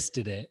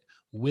relisted it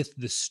with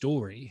the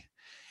story,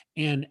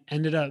 and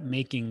ended up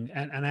making,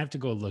 and I have to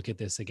go look at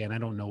this again. I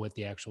don't know what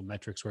the actual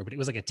metrics were, but it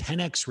was like a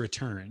 10x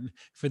return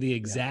for the Yeah,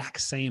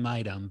 exact same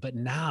item. But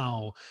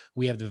now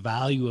we have the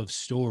value of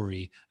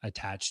story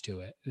attached to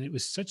it, and it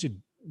was such a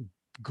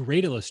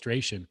great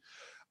illustration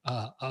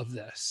of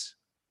this.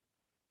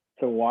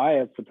 so why,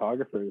 as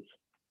photographers,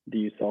 do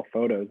you sell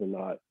photos and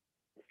not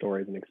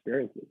stories and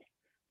experiences?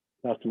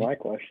 That's my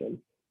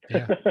question.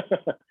 Yeah.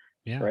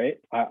 Yeah. Right?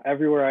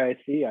 Everywhere I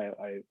see,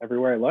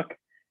 everywhere I look,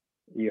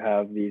 you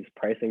have these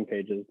pricing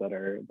pages that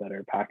are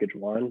package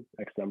one,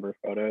 X number of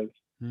photos,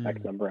 X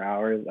Mm, number of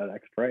hours at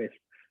X price.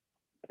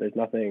 There's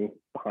nothing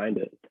behind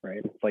it,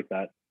 right? It's like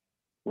that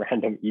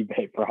random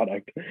eBay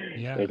product.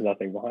 yeah. There's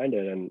nothing behind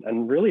it,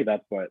 and really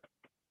that's what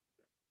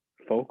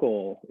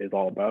Focal is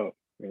all about.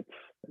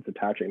 It's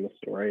attaching the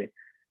story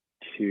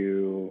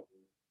to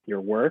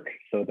your work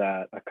so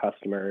that a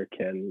customer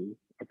can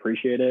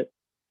appreciate it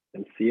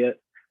and see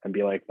it and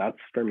be like, that's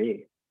for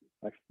me.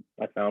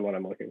 I found what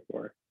I'm looking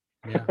for.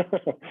 Yeah.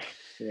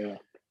 Yeah.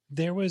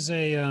 There was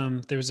I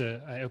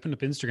opened up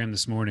Instagram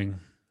this morning,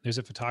 there's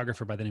a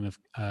photographer by the name of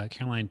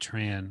Caroline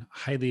Tran.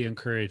 Highly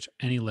encourage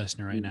any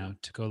listener right now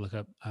to go look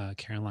up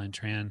Caroline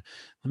Tran.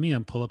 Let me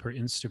pull up her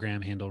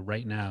Instagram handle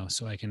right now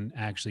so I can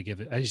actually give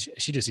it.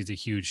 She just needs a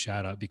huge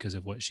shout out because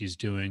of what she's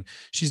doing.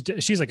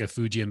 She's like a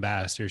Fuji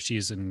ambassador.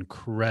 She's an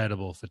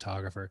incredible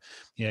photographer.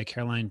 Yeah,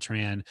 Caroline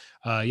Tran.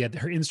 Yeah,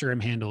 her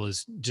Instagram handle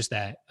is just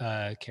that,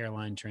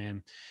 Caroline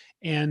Tran.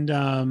 And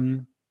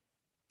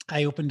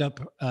I opened up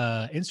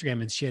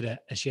Instagram, and she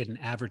had an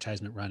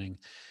advertisement running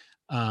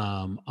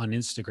on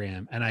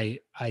Instagram, and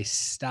I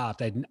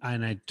stopped.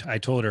 I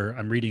told her,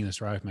 I'm reading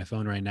this right off my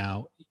phone right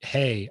now.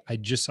 Hey, I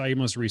just saw your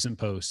most recent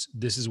post.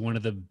 This is one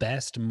of the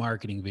best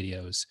marketing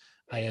videos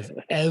I have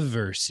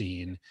ever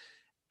seen.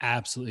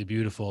 Absolutely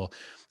beautiful.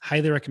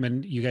 Highly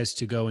recommend you guys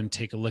to go and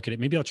take a look at it.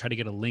 Maybe I'll try to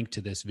get a link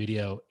to this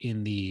video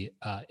in the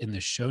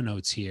show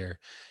notes here.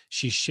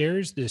 She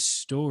shares this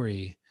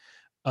story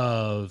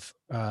of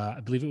I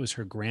believe it was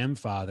her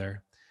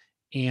grandfather,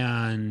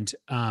 and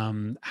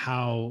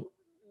how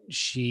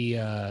she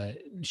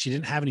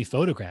didn't have any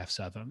photographs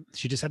of him.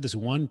 She just had this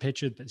one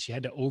picture that she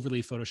had to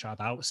overly Photoshop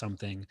out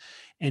something,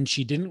 and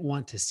she didn't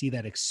want to see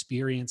that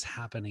experience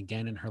happen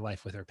again in her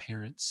life with her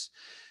parents.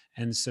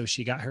 And so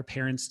she got her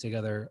parents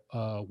together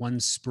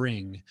one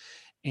spring,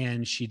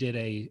 and she did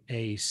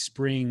a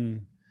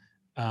spring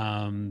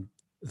um,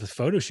 the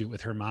photo shoot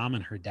with her mom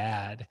and her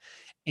dad.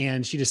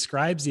 And she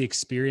describes the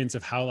experience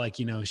of how, like,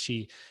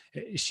 she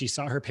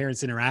saw her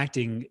parents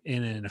interacting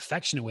in an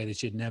affectionate way that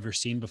she had never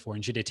seen before.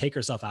 And she had to take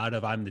herself out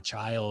of, I'm the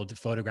child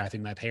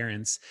photographing my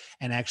parents,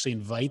 and actually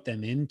invite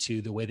them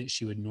into the way that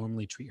she would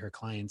normally treat her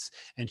clients.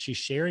 And she's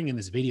sharing in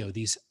this video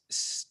these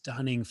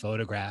stunning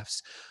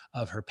photographs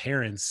of her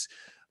parents,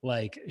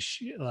 like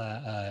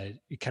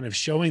kind of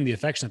showing the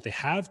affection that they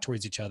have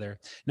towards each other.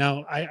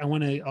 Now, I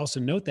want to also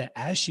note that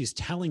as she's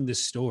telling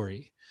this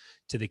story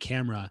to the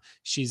camera,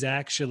 she's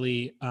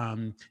actually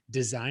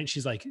designed.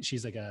 She's like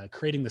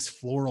creating this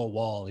floral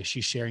wall as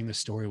she's sharing the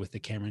story with the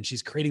camera, and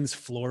she's creating this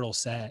floral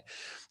set.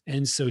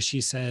 And so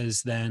she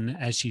says, then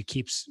as she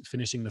keeps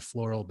finishing the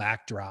floral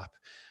backdrop,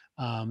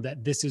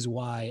 that this is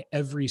why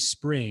every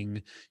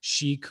spring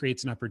she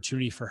creates an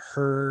opportunity for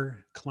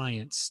her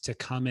clients to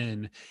come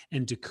in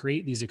and to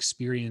create these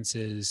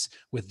experiences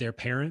with their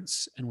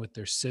parents and with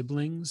their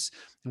siblings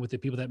and with the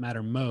people that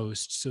matter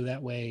most. So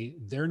that way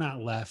they're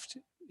not left,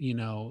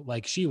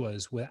 like she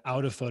was,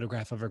 without a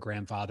photograph of her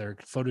grandfather,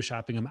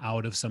 photoshopping him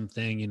out of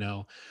something,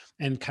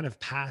 and kind of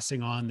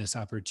passing on this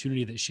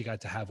opportunity that she got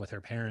to have with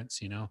her parents.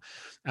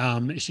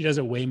 She does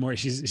it way more.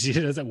 She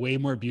does it way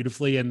more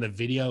beautifully, and the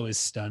video is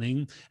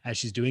stunning as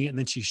she's doing it. And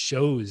then she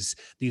shows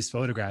these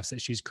photographs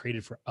that she's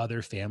created for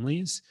other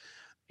families.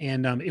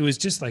 And it was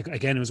just like,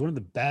 again, it was one of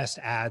the best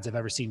ads I've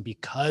ever seen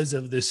because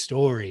of this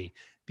story,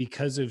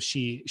 because of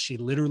she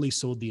literally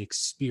sold the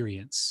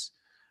experience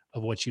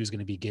of what she was going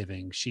to be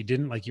giving. She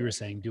didn't, like you were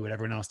saying, do what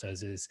everyone else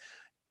does, is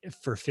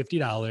for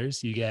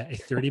 $50, you get a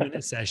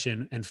 30-minute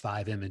session and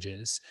 5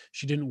 images.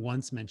 She didn't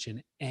once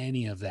mention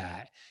any of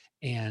that.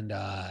 And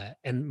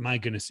my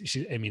goodness,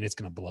 it's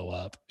going to blow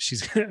up.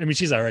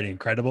 She's already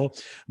incredible,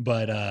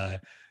 but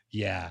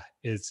yeah,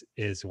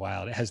 it's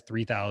wild. It has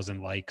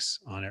 3,000 likes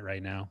on it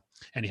right now.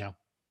 Anyhow.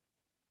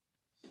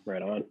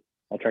 Right on.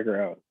 I'll check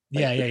her out.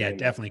 Yeah,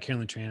 definitely.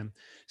 Carolyn Tran.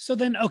 So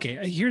then, okay,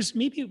 here's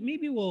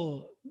maybe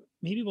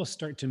we'll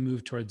start to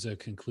move towards a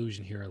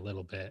conclusion here a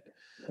little bit.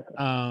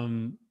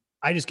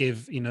 I just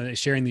gave,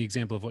 sharing the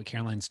example of what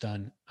Caroline's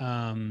done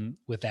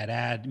with that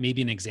ad,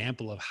 maybe an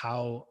example of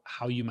how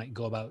you might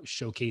go about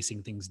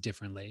showcasing things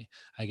differently.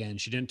 Again,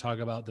 she didn't talk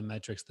about the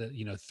metrics that,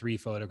 3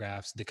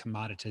 photographs, the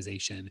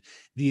commoditization,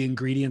 the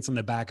ingredients on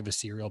the back of a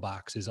cereal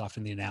box is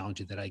often the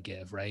analogy that I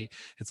give, right?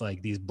 It's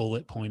like these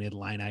bullet pointed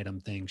line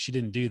item things. She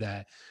didn't do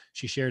that.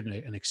 She shared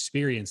an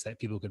experience that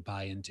people could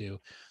buy into.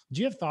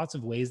 Do you have thoughts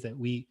of ways that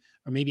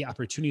or maybe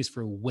opportunities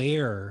for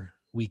where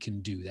we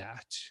can do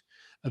that?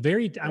 I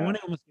want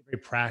to almost be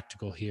very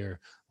practical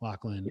here,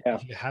 Lachlan. Yeah.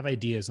 If you have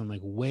ideas on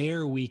like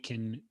where we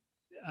can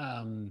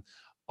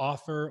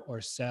offer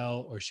or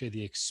sell or share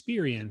the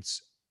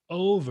experience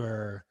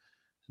over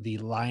the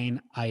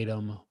line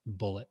item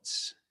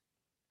bullets.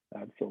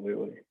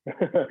 Absolutely. This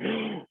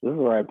is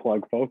where I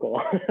plug Focal.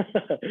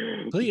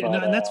 Please, no,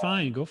 and that's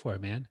fine. Go for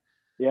it, man.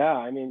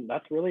 Yeah,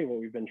 that's really what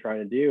we've been trying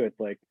to do. It's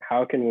like,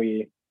 how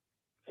can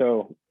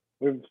so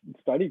we've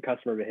studied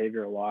customer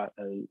behavior a lot,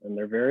 and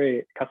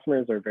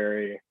customers are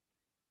very,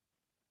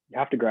 you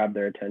have to grab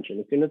their attention.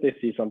 As soon as they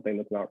see something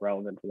that's not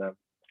relevant to them,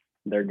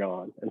 they're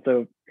gone. And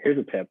so here's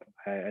a tip.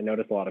 I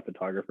notice a lot of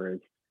photographers,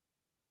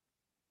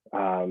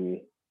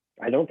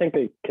 I don't think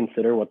they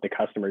consider what the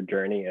customer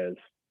journey is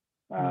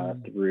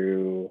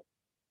through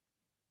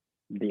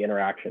the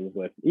interactions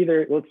with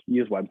let's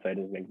use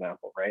website as an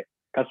example, right?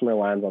 Customer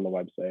lands on the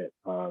website,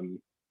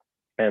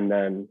 and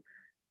then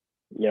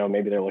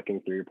maybe they're looking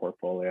through your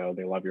portfolio,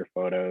 they love your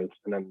photos,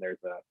 and then there's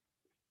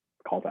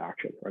a call to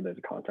action, or there's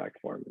a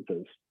contact form. It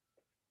says,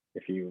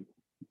 if you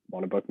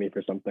want to book me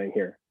for something,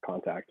 here,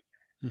 contact.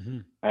 Mm-hmm.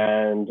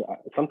 And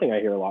something I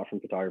hear a lot from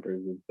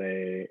photographers is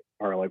they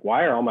are like,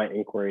 why are all my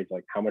inquiries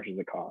like, how much does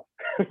it cost?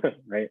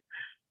 Right?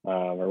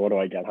 Or what do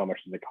I get? How much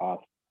does it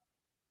cost?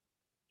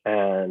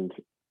 And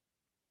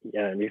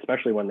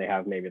especially when they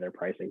have maybe their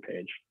pricing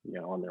page,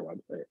 on their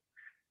website.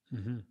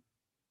 Mm-hmm.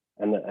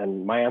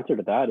 And my answer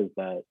to that is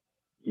that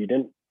you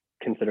didn't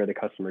consider the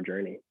customer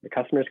journey. The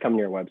customers come to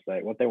your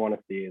website. What they want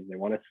to see is they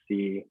want to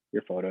see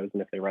your photos,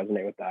 and if they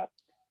resonate with that,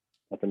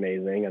 that's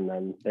amazing. And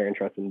then they're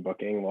interested in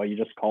booking. Well, you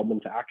just called them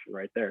to action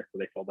right there. So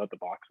they filled out the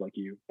box like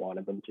you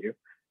wanted them to,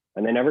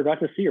 and they never got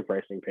to see your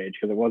pricing page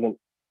because it wasn't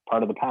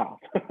part of the path.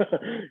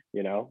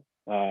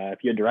 If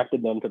you had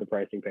directed them to the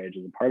pricing page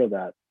as a part of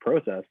that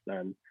process,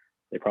 then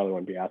they probably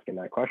wouldn't be asking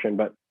that question.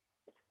 But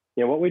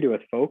what we do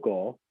with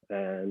Focal,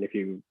 and if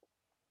you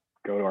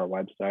go to our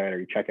website or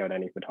you check out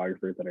any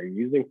photographers that are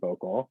using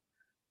Focal,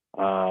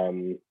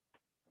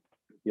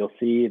 you'll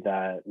see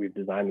that we've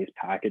designed these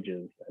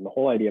packages, and the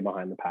whole idea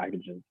behind the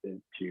packages is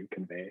to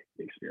convey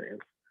the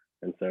experience.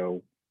 And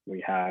so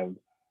we have,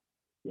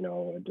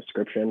 a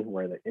description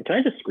where can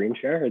I just screen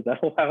share? Is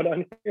that allowed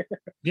on here?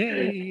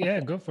 Yeah,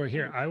 go for it.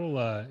 Here, I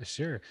will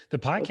sure. The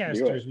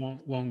podcasters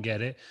won't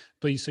get it,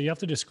 but so you have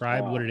to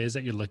describe what it is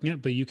that you're looking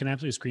at, but you can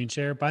absolutely screen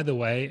share. By the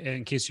way,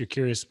 in case you're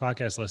curious,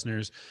 podcast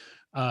listeners,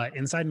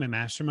 inside my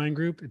mastermind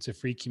group, it's a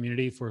free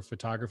community for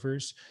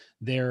photographers.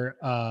 There,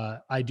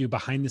 I do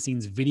behind the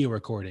scenes video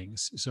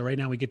recordings. So right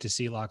now we get to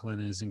see Lachlan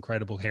and his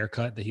incredible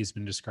haircut that he's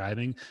been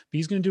describing. But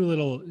he's going to do a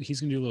little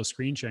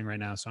screen sharing right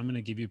now. So I'm going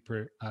to give you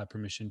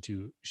permission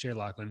to share,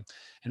 Lachlan.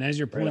 And as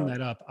you're pulling that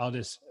up, I'll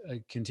just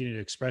continue to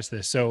express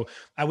this. So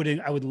I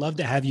would love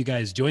to have you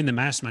guys join the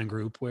mastermind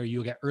group where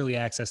you'll get early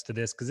access to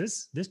this,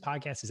 because this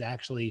podcast is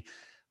actually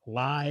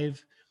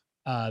live,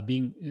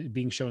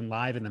 being shown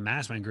live in the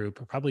mastermind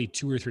group probably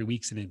 2 or 3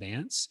 weeks in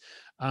advance.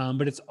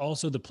 But it's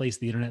also the place,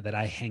 the internet, that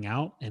I hang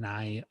out and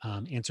I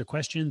answer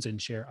questions and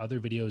share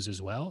other videos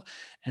as well.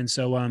 And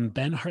so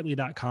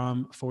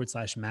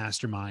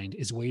benhartley.com/mastermind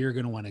is where you're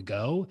going to want to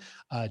go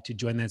to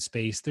join that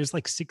space. There's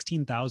like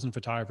 16,000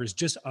 photographers,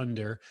 just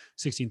under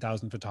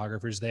 16,000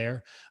 photographers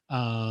there.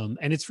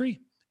 And it's free.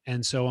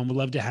 And so I would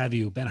love to have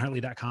you,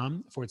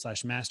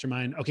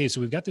 benhartley.com/mastermind. Okay, so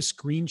we've got the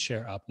screen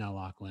share up now,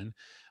 Lachlan.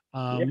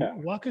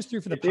 Walk us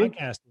through for the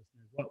podcast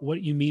listeners,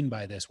 what you mean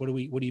by this. What do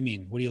you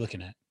mean? What are you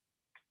looking at?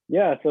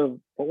 Yeah, so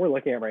what we're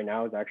looking at right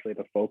now is actually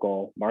the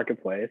Focal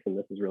marketplace, and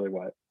this is really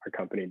what our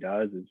company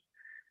does is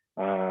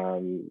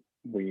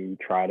we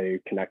try to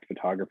connect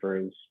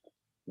photographers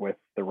with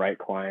the right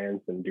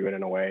clients and do it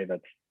in a way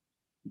that's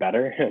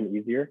better and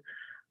easier.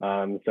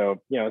 So,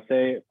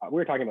 say we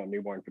were talking about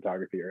newborn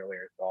photography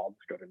earlier, so I'll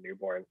just go to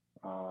newborn.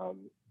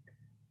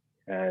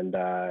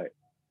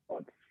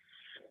 Let's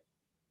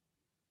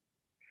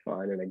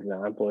find an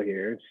example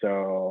here.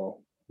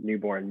 So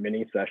newborn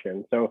mini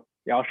session. So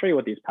yeah, I'll show you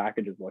what these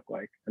packages look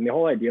like. And the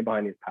whole idea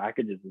behind these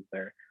packages is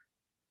they're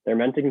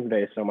meant to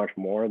convey so much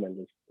more than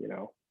just,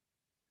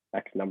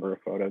 X number of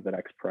photos at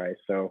X price.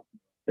 So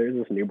there's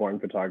this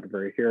newborn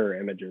photographer. Here are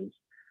images.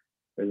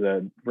 There's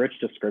a rich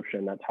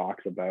description that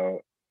talks to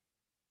the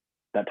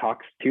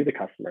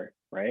customer,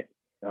 right?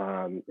 She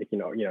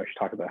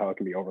talks about how it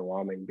can be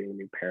overwhelming being a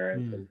new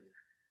parent and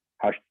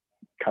how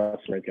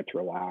customers get to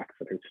relax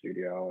at her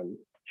studio. And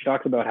she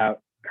talks about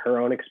how her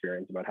own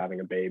experience about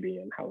having a baby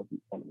and how it's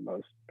one of the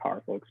most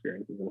powerful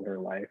experiences in her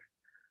life.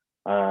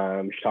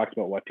 She talks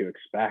about what to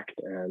expect,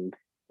 and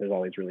there's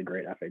all these really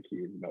great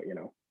FAQs about,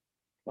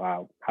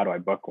 wow, how do I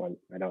book when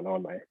I don't know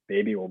when my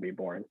baby will be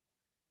born?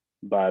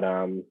 But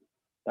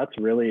that's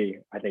really,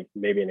 I think,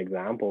 maybe an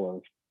example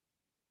of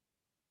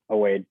a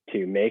way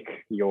to make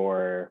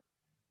your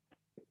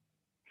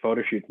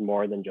photo shoots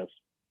more than just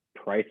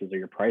prices, or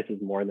your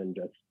prices more than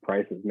just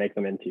prices. Make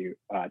them into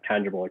a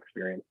tangible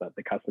experience that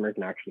the customer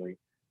can actually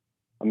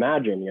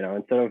imagine.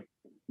 Instead of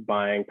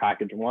buying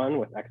package one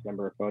with X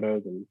number of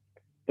photos and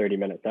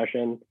 30-minute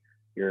session,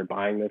 you're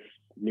buying this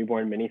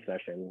newborn mini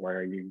session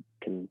where you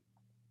can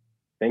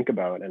think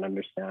about and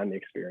understand the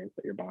experience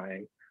that you're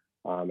buying,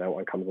 and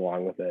what comes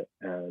along with it,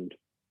 and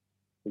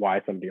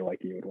why somebody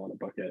like you would want to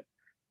book it.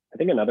 I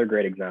think another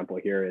great example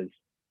here is,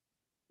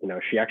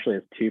 she actually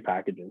has 2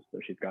 packages. So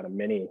she's got a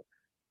mini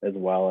as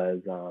well as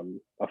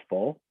a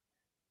full.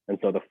 And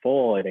so the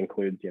full, it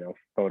includes,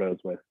 photos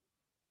with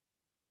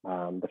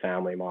the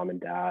family, mom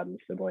and dad and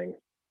siblings.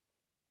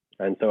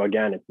 And so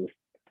again, it's this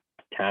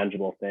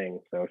tangible thing.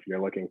 So if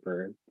you're looking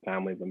for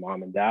families of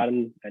mom and dad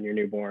and your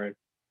newborn,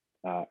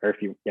 or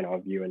if you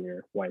of you and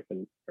your wife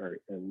and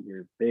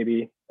your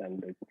baby, then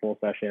there's a full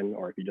session.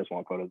 Or if you just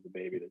want photos of the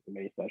baby, there's a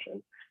mini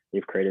session.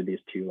 You've created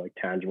these 2 like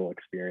tangible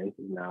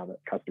experiences now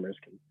that customers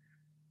can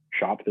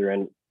shop through.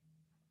 And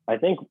I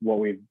think what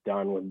we've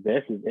done with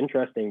this is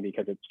interesting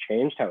because it's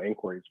changed how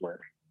inquiries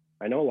work.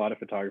 I know a lot of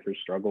photographers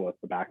struggle with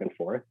the back and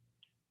forth,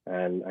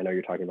 and I know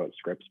you're talking about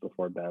scripts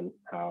before, Ben,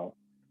 how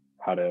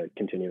to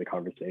continue the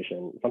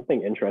conversation.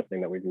 Something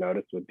interesting that we've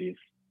noticed with these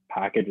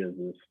packages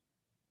is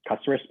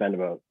customers spend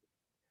about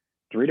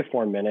 3 to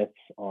 4 minutes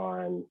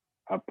on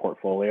a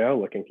portfolio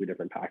looking through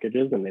different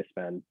packages, and they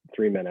spend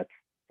 3 minutes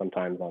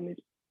sometimes on these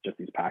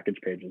package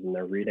pages, and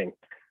they're reading.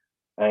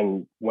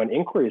 And when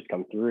inquiries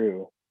come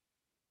through,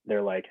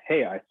 they're like,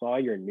 hey, I saw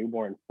your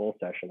newborn full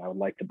session. I would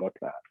like to book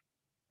that.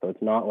 So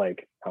it's not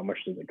like, how much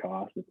does it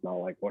cost? It's not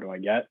like, what do I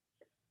get?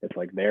 It's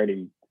like they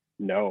already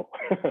know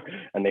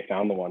and they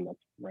found the one that's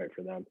right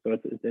for them. So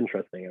it's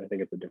interesting. And I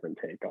think it's a different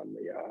take on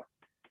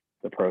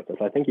the process.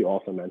 I think you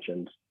also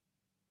mentioned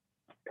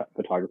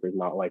photographers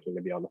not liking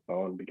to be on the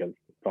phone because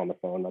it's on the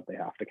phone that they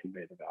have to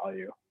convey the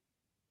value.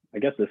 I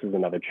guess this is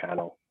another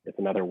channel. It's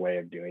another way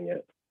of doing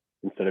it.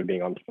 Instead of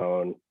being on the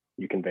phone,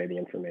 you convey the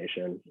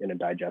information in a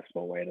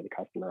digestible way to the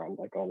customer on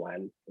like a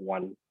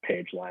one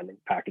page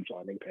package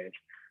landing page,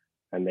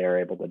 and they're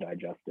able to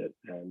digest it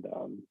and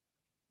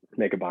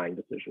make a buying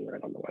decision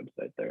right on the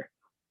website there.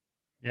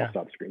 Yeah. I'll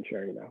stop screen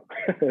sharing now.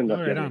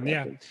 No, right on.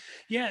 Yeah.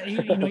 Yeah.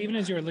 You know, even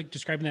as you're like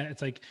describing that,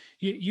 it's like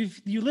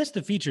you list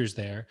the features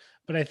there,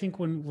 but I think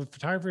when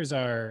photographers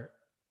are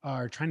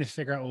trying to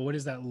figure out, well, what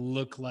does that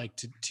look like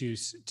to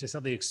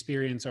sell the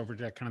experience over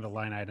to kind of the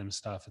line item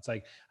stuff? It's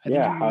like, I think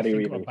you how do you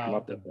think even come about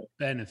up the with it?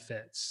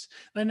 benefits.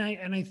 And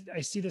I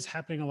see this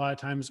happening a lot of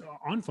times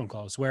on phone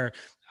calls where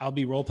I'll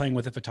be role playing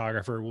with a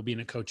photographer. We'll be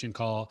in a coaching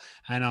call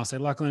and I'll say,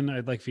 Lachlan,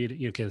 I'd like for you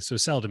to, okay, so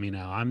sell to me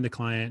now. I'm the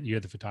client,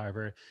 you're the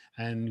photographer.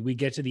 And we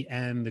get to the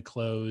end, the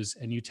close,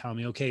 and you tell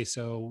me, okay,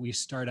 so we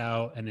start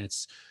out and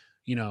it's,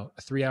 you know,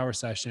 a 3-hour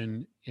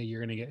session, you're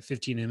going to get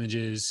 15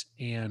 images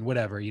and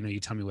whatever, you know, you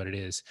tell me what it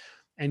is.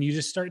 And you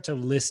just start to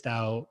list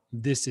out,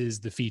 this is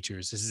the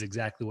features. This is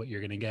exactly what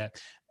you're going to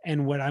get.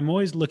 And what I'm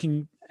always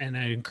looking, and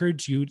I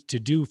encourage you to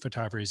do,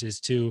 photographers, is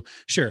to,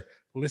 sure,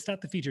 list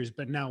out the features,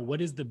 but now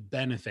what is the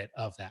benefit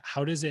of that?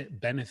 How does it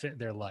benefit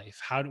their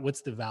life?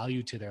 What's the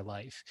value to their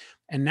life?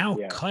 And now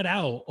cut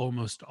out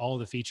almost all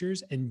the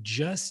features and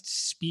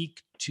just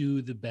speak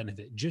to the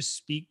benefit, just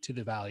speak to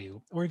the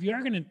value. Or if you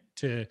are going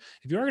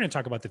to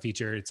talk about the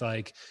feature, it's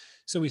like,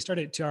 so we start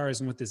at 2 hours,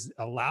 and what this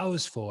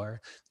allows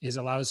for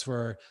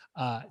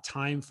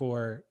time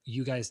for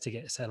you guys to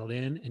get settled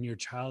in and your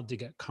child to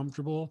get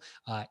comfortable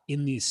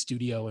in the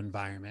studio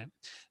environment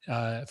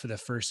for the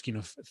first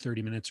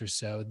 30 minutes or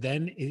so.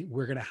 Then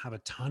we're going to have a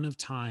ton of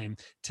time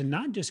to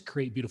not just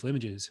create beautiful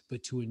images,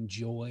 but to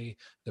enjoy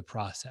the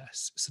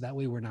process. So that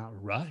way we're not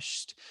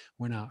rushed,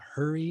 we're not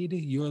hurried.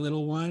 Your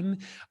little one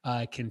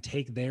can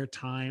take their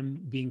time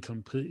being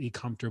completely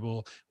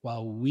comfortable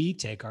while we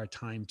take our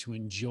time to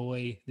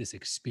enjoy this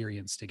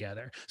experience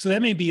together. So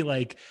that may be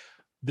like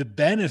the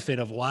benefit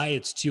of why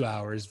it's 2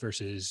 hours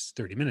versus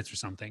 30 minutes or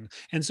something.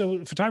 And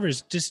so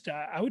photographers, just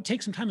I would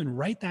take some time and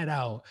write that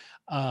out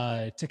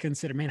to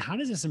consider, man, how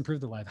does this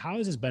improve their life? How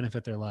does this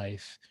benefit their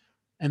life?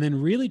 And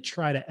then really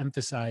try to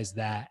emphasize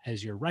that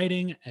as you're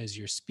writing, as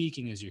you're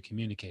speaking, as you're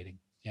communicating.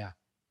 Yeah.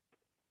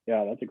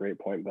 Yeah, that's a great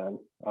point, Ben.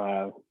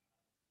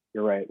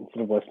 You're right.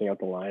 Instead of listing out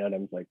the line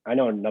items, like I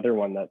know another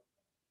one that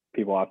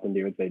people often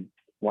do is they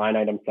line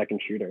item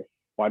second shooter.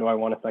 Why do I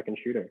want a second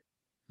shooter?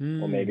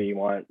 Well, maybe you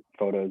want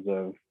photos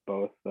of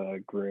both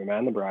the groom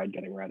and the bride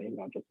getting ready,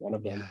 not just one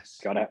of them.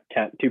 Yes.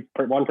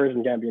 One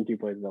person can't be in two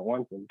places at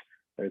once, and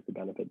there's the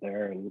benefit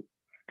there. And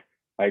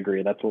I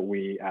agree. That's what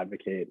we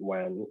advocate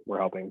when we're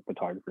helping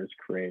photographers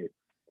create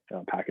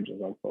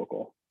packages on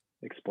Focal.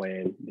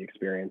 Explain the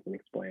experience and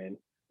explain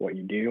what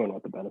you do and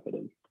what the benefit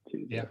is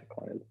to the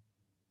client.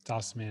 It's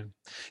awesome, man.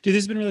 Dude,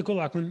 this has been really cool,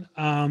 Lachlan.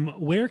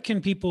 Where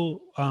can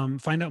people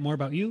find out more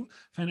about you,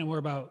 find out more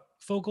about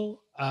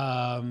Focal?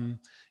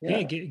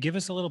 Give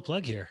us a little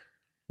plug here.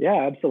 Yeah,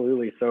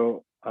 absolutely.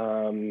 So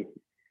I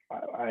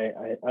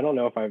don't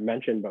know if I've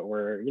mentioned, but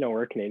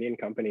we're a Canadian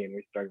company, and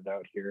we started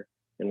out here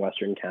in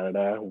Western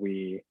Canada.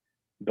 We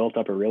built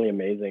up a really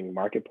amazing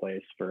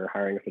marketplace for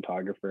hiring a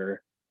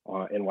photographer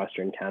in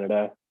Western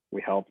Canada.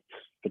 We helped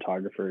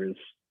photographers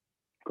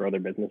grow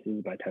their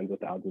businesses by tens of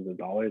thousands of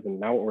dollars. And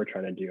now what we're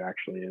trying to do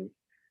actually is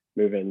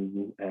move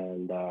in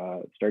and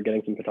start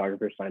getting some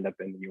photographers signed up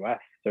in the US.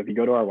 So if you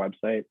go to our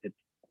website, it's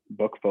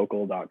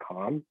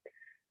bookfocal.com.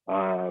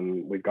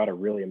 We've got a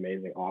really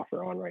amazing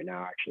offer on right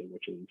now, actually,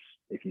 which is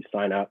if you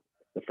sign up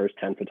the first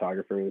 10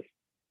 photographers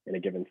in a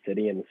given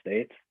city in the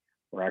States,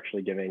 we're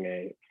actually giving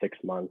a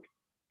 6-month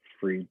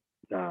free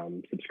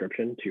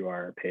subscription to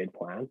our paid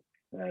plan.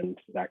 And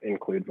that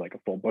includes like a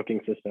full booking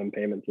system,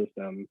 payment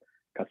system,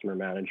 customer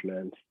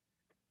management,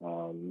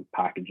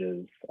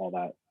 packages, all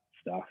that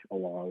stuff,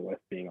 along with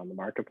being on the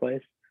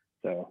marketplace.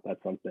 So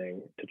that's something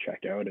to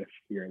check out if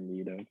you're in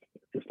need of a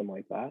system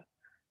like that.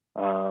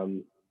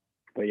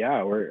 But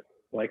yeah, we're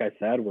like I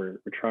said, we're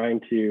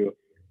trying to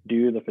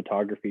do the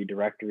photography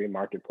directory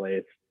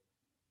marketplace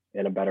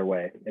in a better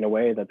way, in a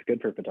way that's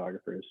good for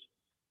photographers.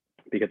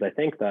 Because I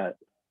think that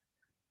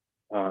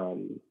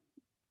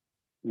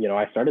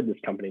I started this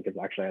company because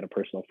actually I had a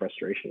personal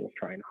frustration with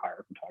trying to hire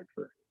a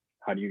photographer.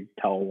 How do you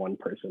tell one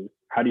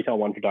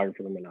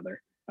photographer from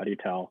another? How do you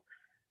tell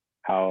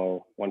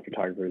how one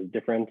photographer is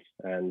different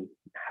and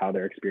how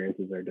their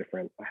experiences are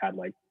different? I had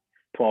like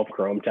 12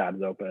 Chrome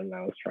tabs open and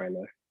I was trying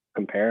to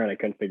compare and I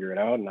couldn't figure it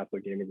out. And that's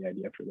what gave me the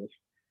idea for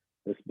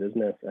this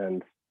business.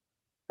 And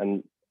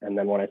then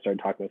when I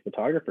started talking with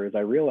photographers,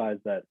 I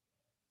realized that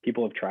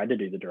people have tried to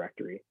do the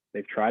directory.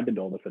 They've tried to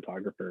build a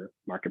photographer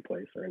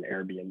marketplace or an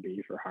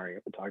Airbnb for hiring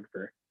a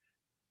photographer.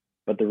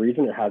 But the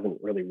reason it hasn't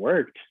really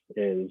worked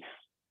is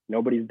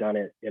nobody's done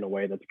it in a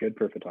way that's good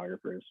for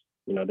photographers.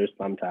 There's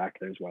Thumbtack,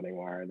 there's Wedding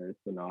Wire, there's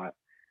the Knot,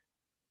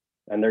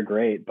 and they're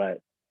great. But,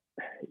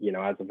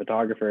 as a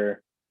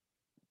photographer,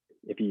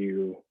 if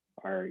you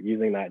are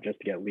using that just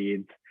to get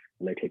leads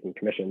and they're taking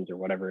commissions or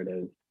whatever it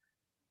is,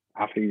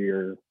 after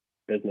your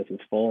business is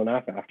full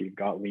enough, after you've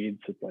got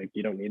leads, it's like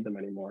you don't need them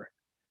anymore.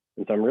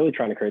 And so I'm really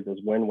trying to create this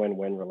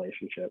win-win-win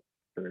relationship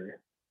for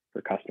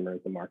customers,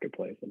 the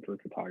marketplace, and for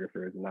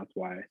photographers. And that's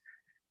why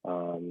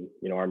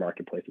our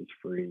marketplace is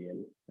free,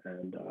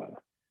 and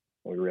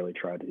we really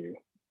try to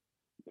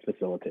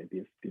facilitate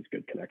these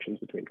good connections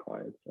between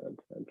clients and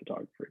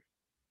photographers.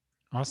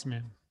 Awesome,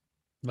 man.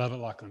 Love it,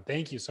 Lachlan.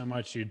 Thank you so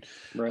much, dude.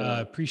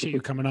 Appreciate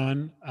you coming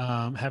on,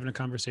 having a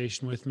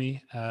conversation with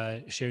me,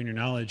 sharing your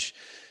knowledge,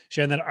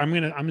 sharing that. I'm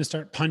gonna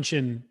start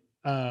punching.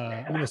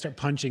 I'm gonna start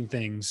punching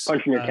things.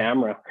 Punching your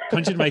camera.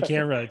 Punching my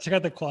camera. Check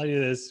out the quality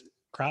of this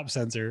crop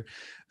sensor.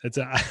 It's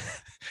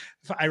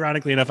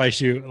ironically enough, I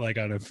shoot like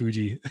on a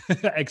Fuji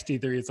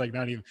X-T3. It's like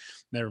not even.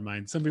 Never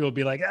mind. Some people will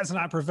be like, "That's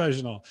not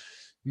professional."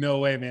 No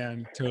way,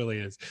 man. Totally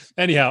is.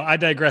 Anyhow, I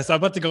digress. I'm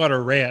about to go on a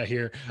rant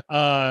here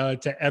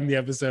to end the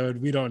episode.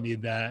 We don't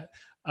need that.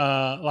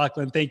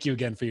 Lachlan, thank you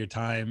again for your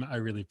time. I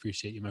really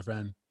appreciate you, my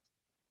friend.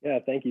 Yeah,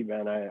 thank you,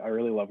 Ben. I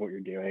really love what you're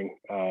doing.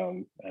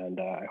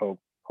 And I hope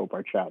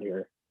our chat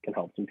here can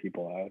help some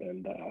people out.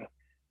 And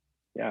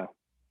yeah.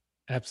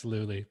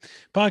 Absolutely.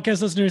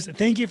 Podcast listeners,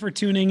 thank you for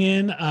tuning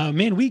in.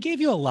 Man, we gave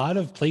you a lot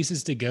of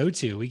places to go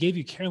to. We gave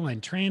you Caroline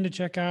Tran to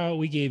check out.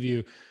 We gave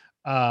you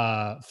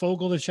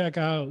Fogel to check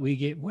out.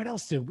 What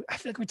else I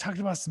feel like we talked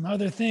about some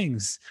other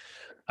things.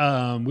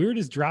 We were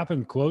just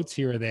dropping quotes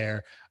here or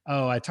there.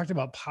 Oh, I talked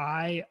about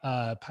Pi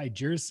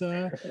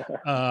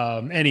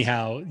Jirsa.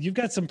 Anyhow, you've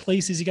got some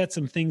places, you got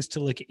some things to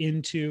look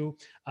into.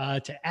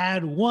 To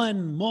add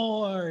one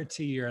more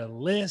to your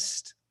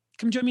list,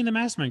 come join me in the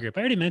mastermind group.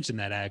 I already mentioned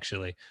that,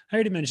 actually. I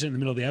already mentioned it in the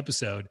middle of the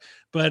episode,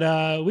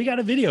 but we got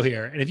a video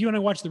here. And if you want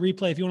to watch the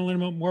replay, if you want to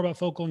learn more about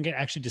Focal and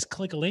actually just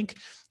click a link,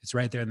 it's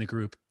right there in the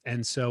group.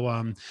 And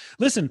so,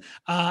 listen,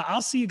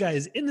 I'll see you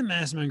guys in the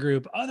mastermind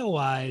group.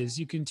 Otherwise,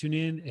 you can tune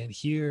in and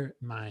hear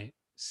my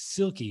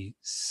silky,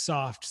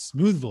 soft,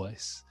 smooth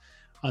voice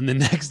on the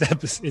next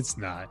episode. It's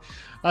not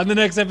on the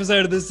next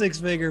episode of the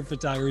Six Figure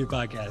Photography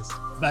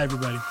Podcast. Bye,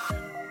 everybody.